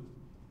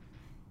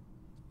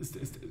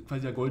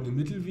quasi der goldene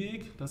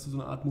Mittelweg, dass du so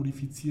eine Art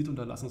modifizierte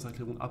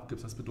Unterlassungserklärung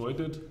abgibst. Das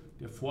bedeutet,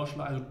 der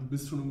Vorschlag, also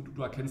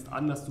du erkennst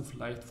an, dass du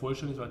vielleicht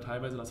vollständig oder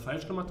teilweise das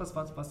falsch gemacht hast,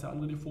 was der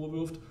andere dir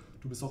vorwirft.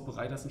 Du bist auch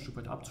bereit, das ein Stück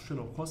weit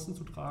abzustellen, auch Kosten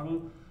zu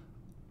tragen.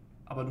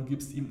 Aber du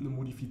gibst ihm eine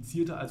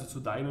modifizierte, also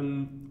zu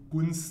deinen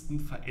Gunsten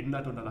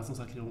veränderte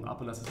Unterlassungserklärung ab.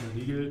 Und das ist in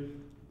der Regel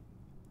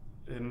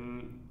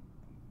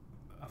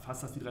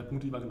erfasst das die 3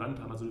 Punkte, die wir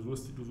genannt haben. Also du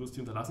wirst die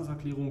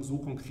Unterlassungserklärung so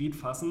konkret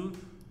fassen,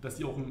 dass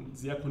sie auch ein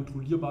sehr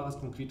kontrollierbares,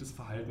 konkretes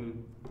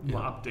Verhalten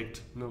nur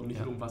abdeckt, ne, und nicht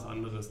irgendwas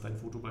anderes. Dein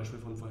Fotobeispiel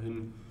von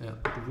vorhin. Ja.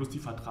 Du wirst die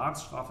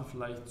Vertragsstrafe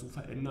vielleicht so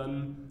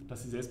verändern,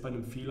 dass sie selbst bei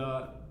einem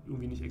Fehler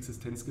irgendwie nicht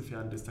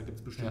existenzgefährdend ist. Da gibt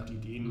es bestimmte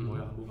Ideen,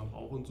 neuer Hamburger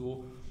Brauch und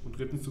so. Und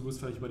drittens, du wirst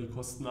vielleicht über die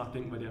Kosten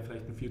nachdenken, weil der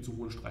vielleicht einen viel zu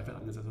hohen Streifwert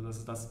angesetzt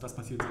hat. Das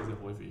passiert sehr,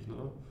 sehr häufig. Ne?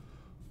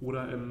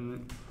 Oder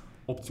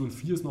Option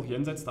 4 ist noch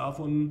jenseits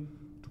davon,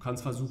 du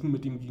kannst versuchen,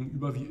 mit dem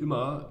Gegenüber wie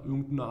immer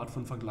irgendeine Art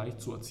von Vergleich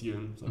zu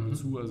erzielen. Sag mir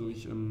zu, also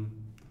ich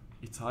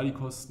zahle die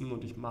Kosten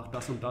und ich mache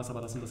das und das,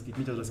 aber das und das geht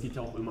nicht. Also das geht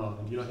ja auch immer.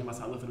 Und je nachdem, was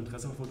der andere für ein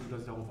Interesse verfolgt, wird er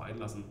sich darauf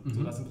einlassen.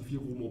 So, das sind die 4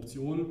 groben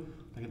Optionen.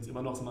 Da gibt es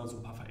immer noch so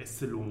ein paar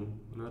Verästelungen,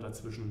 ne,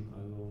 dazwischen.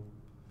 Also,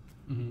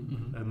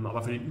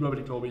 aber für den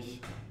Überblick, glaube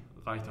ich,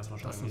 reicht das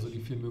wahrscheinlich. Das sind so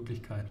die 4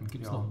 Möglichkeiten.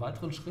 Gibt es noch einen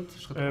weiteren Schritt?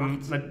 Schritt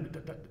 8?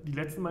 Die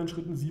letzten beiden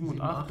Schritten 7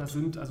 und 8, das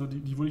sind, also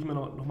die würde ich mir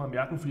noch mal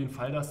merken für den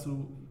Fall, dass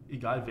du,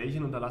 egal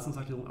welche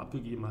Unterlassungserklärung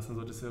abgegeben hast, dann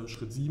solltest du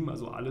Schritt 7,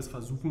 also alles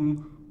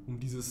versuchen, um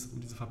diese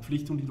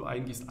Verpflichtung, die du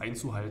eingehst,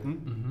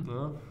 einzuhalten.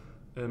 Ne?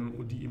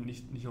 Und die eben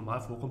nicht normal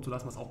vorkommen zu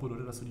lassen, was auch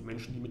bedeutet, dass du die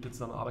Menschen, die mit dir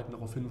zusammenarbeiten,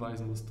 darauf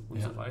hinweisen musst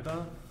und so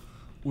weiter.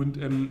 Und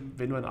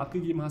wenn du einen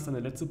abgegeben hast, dann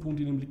der letzte Punkt,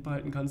 den du im Blick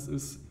behalten kannst,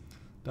 ist,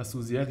 dass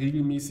du sehr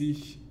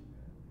regelmäßig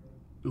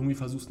irgendwie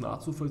versuchst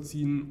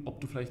nachzuvollziehen, ob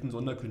du vielleicht ein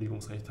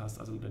Sonderkündigungsrecht hast.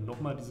 Also denn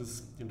nochmal,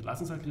 die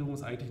Unterlassungserklärung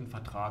ist eigentlich ein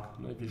Vertrag.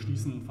 Ne? Wir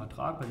schließen einen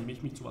Vertrag, bei dem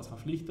ich mich zu was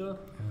verpflichte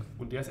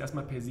und der ist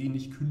erstmal per se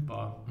nicht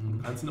kündbar. Du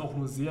kannst ihn auch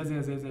nur sehr,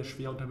 sehr, sehr, sehr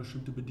schwer unter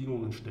bestimmte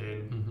Bedingungen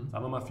stellen.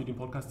 Sagen wir mal für den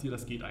Podcast hier,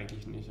 das geht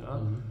eigentlich nicht.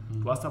 Ja?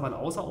 Du hast aber ein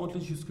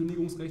außerordentliches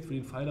Kündigungsrecht für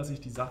den Fall, dass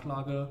sich die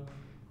Sachlage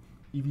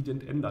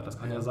evident ändert. Das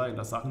kann ja sein,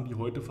 dass Sachen, die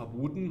heute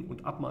verboten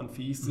und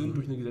abmahnfähig sind,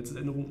 durch eine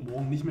Gesetzesänderung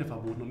morgen nicht mehr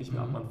verboten und nicht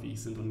mehr abmahnfähig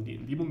sind. Und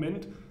in dem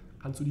Moment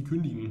kannst du die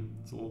kündigen.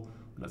 So.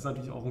 Und das ist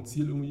natürlich auch ein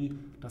Ziel irgendwie,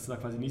 dass du da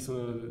quasi nicht so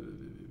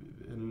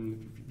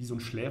wie so ein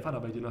Schläfer da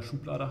bei dir in der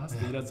Schublade hast,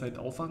 der jederzeit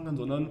aufwachen kann,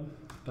 sondern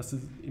dass du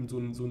eben so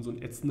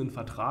einen ätzenden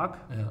Vertrag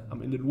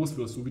am Ende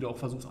loswirst, so wie du auch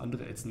versuchst,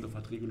 andere ätzende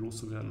Verträge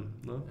loszuwerden.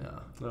 Ne?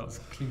 Ja,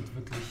 das klingt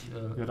wirklich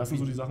das sind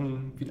so die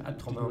Sachen, wie ein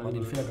Albtraum, wenn man mal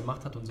den Fehler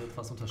gemacht hat und so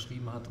etwas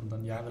unterschrieben hat und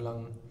dann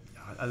jahrelang...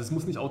 Also es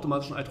muss nicht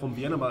automatisch ein Albtraum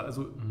werden, aber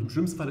also im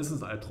schlimmsten Fall ist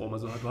es ein Albtraum.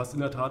 Also du hast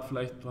in der Tat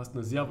du hast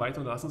eine sehr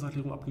weite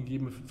Unterlassungserklärung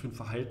abgegeben für ein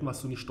Verhalten, was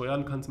du nicht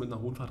steuern kannst mit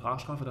einer hohen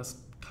Vertragsstrafe.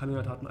 Das kann in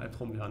der Tat ein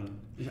Albtraum werden.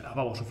 Ich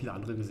habe aber auch schon viele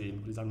andere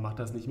gesehen, die sagen, mach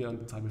das nicht mehr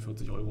und zahl mir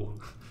 40 €.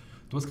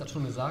 Du hast gerade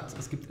schon gesagt,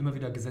 es gibt immer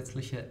wieder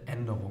gesetzliche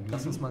Änderungen.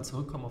 Lass uns mal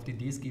zurückkommen auf die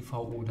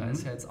DSGVO. Da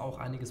ist ja jetzt auch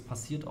einiges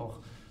passiert,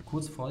 auch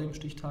kurz vor dem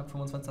Stichtag,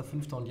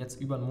 25.05. und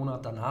jetzt über einen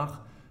Monat danach.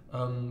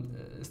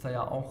 Ist da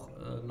ja auch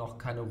noch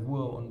keine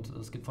Ruhe und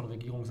es gibt von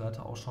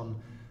Regierungsseite auch schon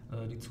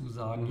die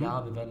Zusagen,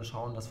 wir werden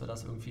schauen, dass wir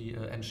das irgendwie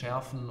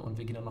entschärfen und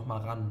wir gehen dann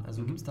nochmal ran.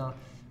 Also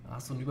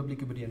hast du einen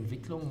Überblick über die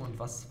Entwicklung und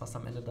was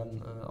am Ende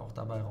dann auch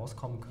dabei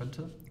rauskommen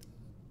könnte?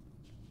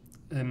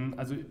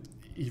 Also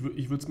Ich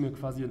würde es mir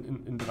quasi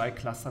in 3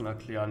 Clustern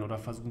erklären oder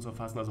versuchen zu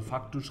erfassen, also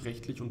faktisch,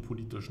 rechtlich und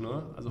politisch.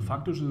 Ne? Also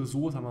faktisch ist es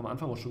so, das haben wir am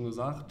Anfang auch schon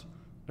gesagt,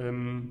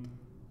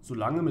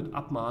 solange mit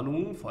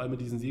Abmahnungen, vor allem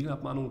mit diesen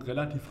Serienabmahnungen,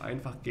 relativ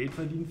einfach Geld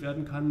verdient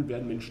werden kann,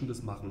 werden Menschen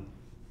das machen.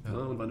 Ja.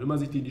 Ne? Und wann immer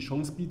sich denen die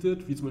Chance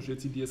bietet, wie zum Beispiel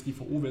jetzt die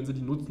DSGVO, werden sie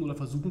die nutzen oder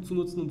versuchen zu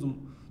nutzen und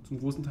zum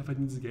großen Teil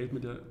verdienen sie Geld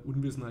mit der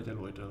Unwissenheit der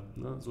Leute.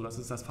 Ne? So, das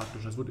ist das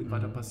faktisch, das wird eben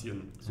weiter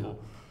passieren. So. Ja.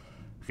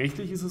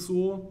 Rechtlich ist es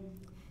so,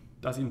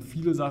 dass eben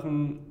viele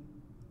Sachen,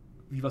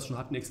 wie wir es schon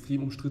hatten,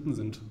 extrem umstritten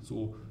sind.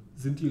 So,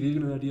 sind die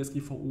Regeln in der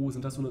DSGVO,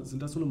 sind das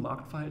so eine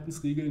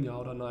Marktverhaltensregeln, ja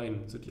oder nein?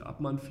 Sind die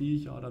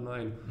abmahnfähig, ja oder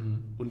nein?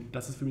 Und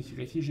das ist für mich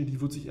rechtlich,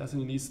 die wird sich erst in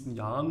den nächsten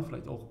Jahren,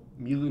 vielleicht auch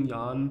mehreren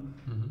Jahren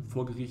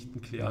vor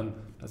Gerichten klären.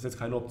 Das ist jetzt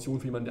keine Option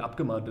für jemanden, der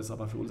abgemahnt ist,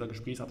 aber für unser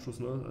Gesprächsabschluss,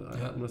 ne,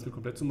 um das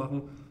komplett zu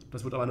machen,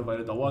 das wird aber eine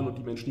Weile dauern und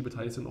die Menschen, die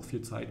beteiligt sind, auch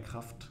viel Zeit,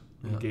 Kraft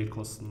und Geld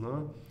kosten. Ne?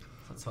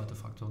 Das ist der zweite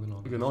Faktor,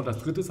 genau. Genau, und das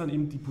dritte ist dann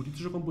eben die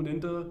politische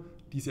Komponente,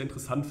 die ich sehr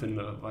interessant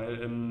finde,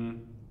 weil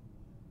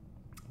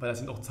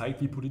das eben auch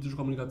zeigt, wie politische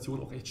Kommunikation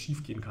auch echt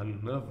schief gehen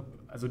kann. Ne?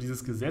 Also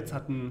dieses Gesetz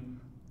hat einen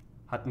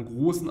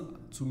großen,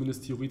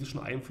 zumindest theoretischen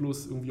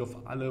Einfluss irgendwie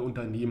auf alle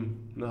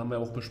Unternehmen, ne? Haben wir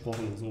ja auch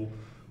besprochen. So.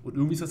 Und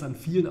irgendwie ist das an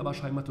vielen aber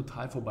scheinbar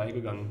total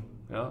vorbeigegangen,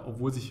 ja?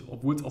 Obwohl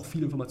es auch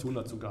viele Informationen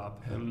dazu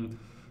gab. Ja.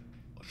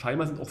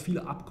 Scheinbar sind auch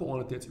viele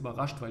Abgeordnete jetzt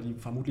überrascht, weil die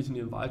vermutlich in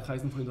ihren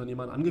Wahlkreisen von den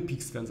Unternehmern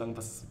angepiekst werden und sagen,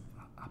 was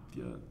habt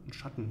ihr einen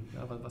Schatten,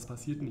 ja? Was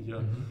passiert denn hier?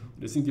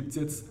 Und deswegen gibt es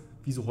jetzt,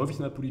 wie so häufig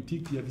in der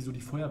Politik, wie so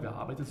die Feuerwehr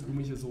arbeitet,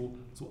 irgendwelche so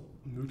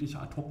mögliche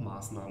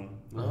Ad-Hoc-Maßnahmen.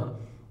 Ne?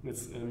 Und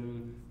jetzt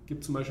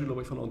gibt es zum Beispiel,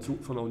 glaube ich, von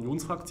der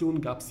Unionsfraktion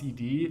gab es die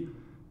Idee,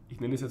 ich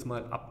nenne es jetzt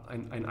mal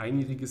ein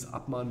einjähriges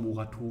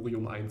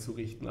Abmahnmoratorium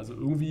einzurichten. Also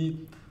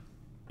irgendwie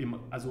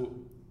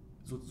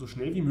so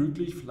schnell wie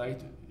möglich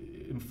vielleicht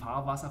im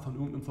Fahrwasser von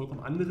irgendeinem vollkommen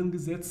anderen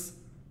Gesetz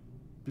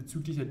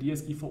bezüglich der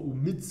DSGVO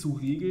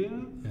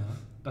mitzuregeln,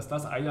 dass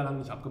das ein Jahr lang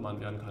nicht abgemahnt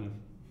werden kann.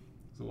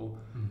 So.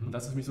 Und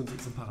das ist für mich so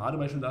ein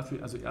Paradebeispiel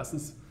dafür, also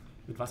erstens,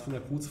 mit was für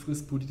einer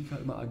Kurzfrist Politiker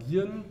immer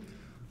agieren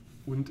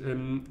und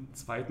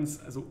zweitens,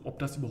 also ob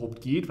das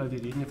überhaupt geht, weil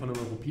wir reden ja von einem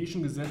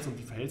europäischen Gesetz und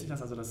wie verhält sich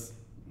das, also das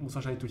muss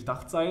wahrscheinlich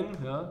durchdacht sein.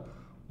 Ja?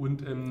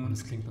 Und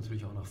es klingt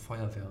natürlich auch nach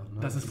Feuerwehr.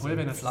 Ne? Das ist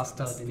Feuerwehr, das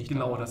Pflaster,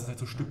 ist halt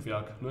so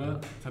Stückwerk. Ne? Ja.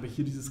 Jetzt habe ich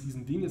hier dieses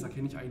Riesending, jetzt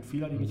erkenne ich einen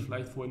Fehler, den ich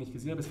vielleicht vorher nicht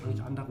gesehen habe, jetzt fange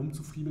ich an, da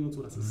rumzufriemeln und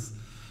so, das ist...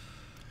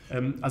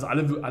 Also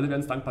alle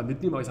werden es dankbar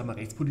mitnehmen, aber ich sage mal,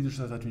 rechtspolitisch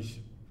ist das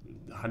natürlich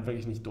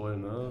handwerklich nicht doll.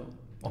 Ne?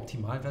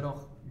 Optimal wäre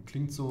doch,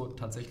 klingt so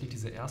tatsächlich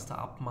diese erste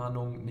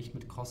Abmahnung nicht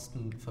mit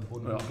Kosten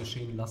verbunden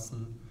geschehen zu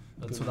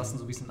lassen,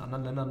 so wie es in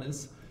anderen Ländern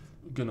ist.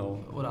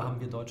 Genau. Oder haben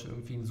wir Deutsche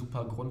irgendwie einen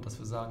super Grund, dass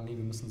wir sagen, nee,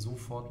 wir müssen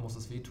sofort, muss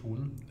es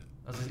wehtun?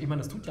 Also ich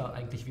meine, das tut ja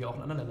eigentlich wie auch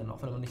in anderen Ländern,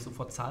 auch wenn man nicht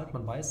sofort zahlt,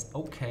 man weiß,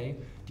 okay,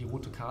 die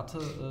rote Karte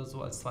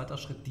so als zweiter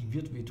Schritt, die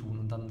wird wehtun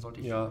und dann sollte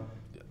ich... Ja,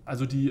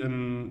 also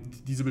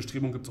diese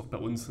Bestrebung gibt es auch bei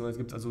uns. Es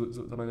gibt also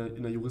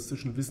in der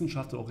juristischen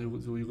Wissenschaft oder auch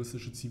so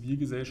juristische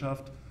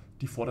Zivilgesellschaft,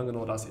 die fordern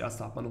genau das,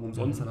 erste Abmahnung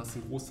umsonst, dann hast du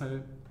einen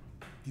Großteil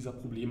dieser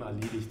Probleme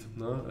erledigt.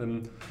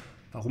 Ne?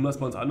 Warum das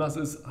bei uns anders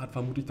ist, hat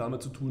vermutlich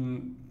damit zu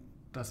tun,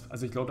 dass,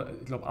 also ich glaube,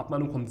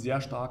 Abmahnung kommt sehr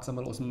stark, sagen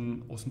wir mal, aus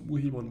dem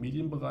Urheber- und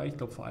Medienbereich. Ich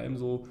glaube vor allem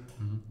so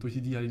durch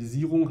die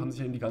Digitalisierung haben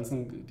sich ja eben die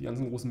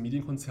ganzen großen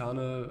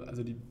Medienkonzerne,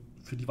 also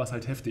für die war es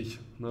halt heftig.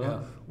 Ne?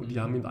 Ja. Und die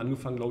haben eben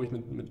angefangen, glaube ich,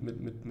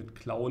 mit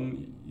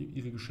Klauen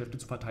ihre Geschäfte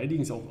zu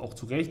verteidigen. Ist ja auch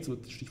zu Recht, so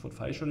Stichwort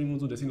Fallstellung und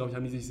so. Deswegen, glaube ich,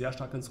 haben die sich sehr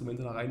starke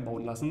Instrumente da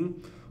reinbauen lassen.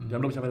 Und die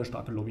haben, glaube ich, einfach eine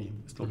starke Lobby.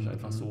 Ist, glaube ich,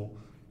 einfach so.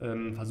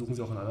 Versuchen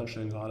sie auch an anderen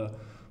Stellen gerade.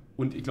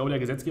 Und ich glaube, der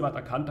Gesetzgeber hat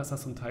erkannt, dass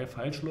das zum Teil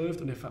falsch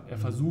läuft und er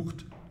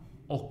versucht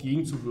auch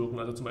gegenzuwirken.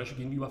 Also zum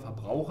Beispiel gegenüber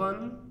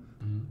Verbrauchern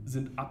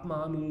sind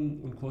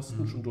Abmahnungen und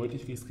Kosten schon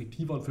deutlich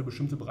restriktiver und für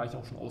bestimmte Bereiche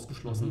auch schon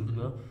ausgeschlossen.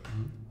 Ne?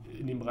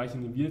 In dem Bereich,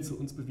 in dem wir jetzt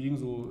uns bewegen,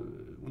 so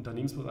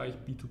Unternehmensbereich,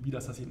 B2B,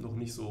 das ist das eben noch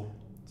nicht so.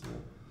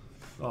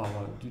 Ja,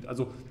 aber die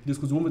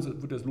Diskussion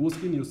wird jetzt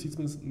losgehen. Die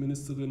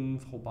Justizministerin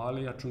Frau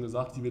Barley hat schon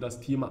gesagt, sie will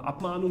das Thema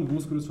Abmahnung,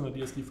 losgelöst von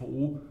der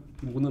DSGVO,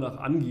 im Grunde nach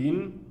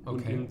angehen.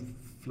 Okay. Und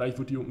vielleicht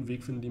wird die irgendeinen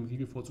Weg finden, dem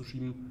Riegel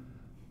vorzuschieben.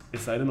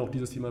 Es sei denn, auch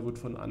dieses Thema wird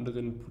von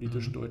anderen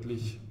politisch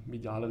deutlich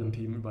medialeren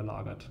Themen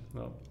überlagert.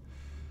 Ja.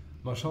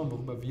 Mal schauen,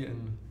 worüber wir in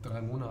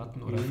 3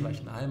 Monaten oder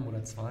vielleicht in einem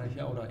oder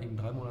 2 oder eben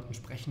 3 Monaten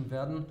sprechen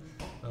werden.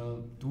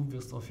 Du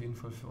wirst auf jeden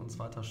Fall für uns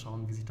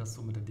weiterschauen, wie sich das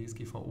so mit der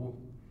DSGVO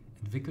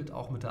entwickelt,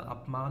 auch mit der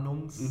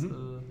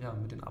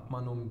mit den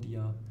Abmahnungen, die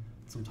ja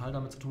zum Teil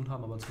damit zu tun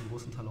haben, aber zum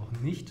großen Teil auch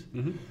nicht.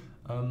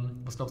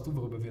 Was glaubst du,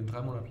 worüber wir in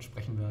 3 Monaten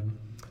sprechen werden?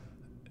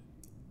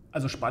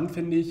 Also spannend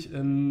finde ich,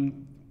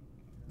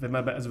 wenn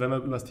wir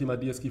über das Thema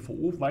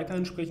DSGVO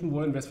weiterhin sprechen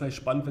wollen, wäre es vielleicht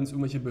spannend, wenn es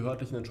irgendwelche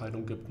behördlichen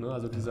Entscheidungen gibt. Ne?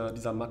 Also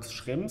dieser Max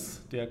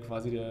Schrems, der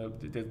quasi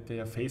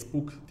der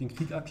Facebook den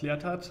Krieg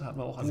erklärt hat, hatten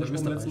wir auch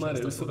angesprochen letztes Mal,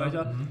 der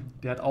Österreicher,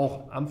 der hat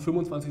auch am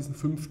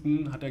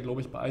 25.05. hat er,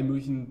 glaube ich, bei allen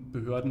möglichen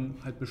Behörden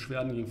halt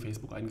Beschwerden gegen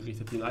Facebook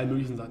eingerichtet, gegen allen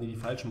möglichen Sachen, die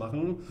falsch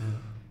machen.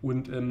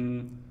 Und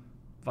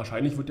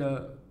wahrscheinlich wird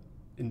er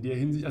in der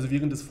Hinsicht, also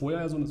während es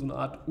vorher so eine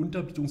Art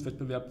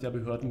Unterbietungswettbewerb der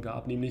Behörden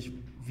gab, nämlich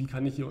wie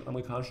kann ich hier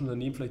amerikanischen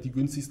Unternehmen vielleicht die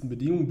günstigsten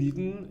Bedingungen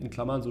bieten, in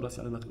Klammern, so dass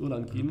sie alle nach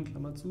Irland gehen,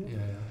 Klammer zu,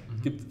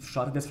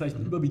 startet jetzt vielleicht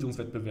ein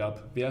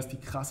Überbietungswettbewerb. Wer ist die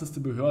krasseste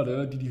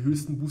Behörde, die die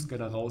höchsten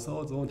Bußgelder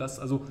raushaut? So, und das,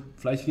 also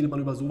vielleicht redet man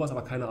über sowas,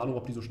 aber keine Ahnung,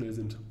 ob die so schnell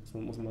sind. Das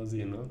muss man mal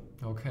sehen. Ne?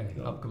 Okay,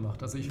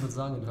 abgemacht. Also ich würde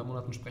sagen, in 3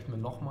 Monaten sprechen wir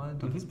nochmal,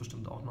 dann ist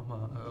bestimmt auch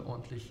nochmal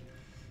ordentlich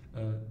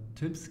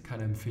Tipps,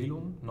 keine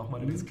Empfehlung. Nochmal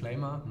der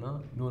Disclaimer,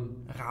 ne? Nur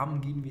einen Rahmen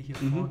geben wir hier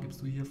vor,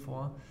 gibst du hier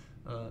vor.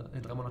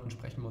 In 3 Monaten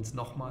sprechen wir uns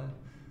nochmal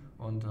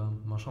und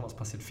mal schauen, was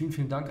passiert. Vielen,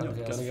 vielen Dank,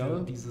 Andreas,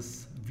 für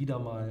dieses wieder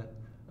mal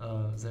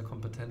sehr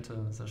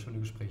kompetente, sehr schöne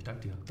Gespräch.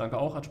 Danke dir. Danke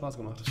auch, hat Spaß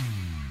gemacht.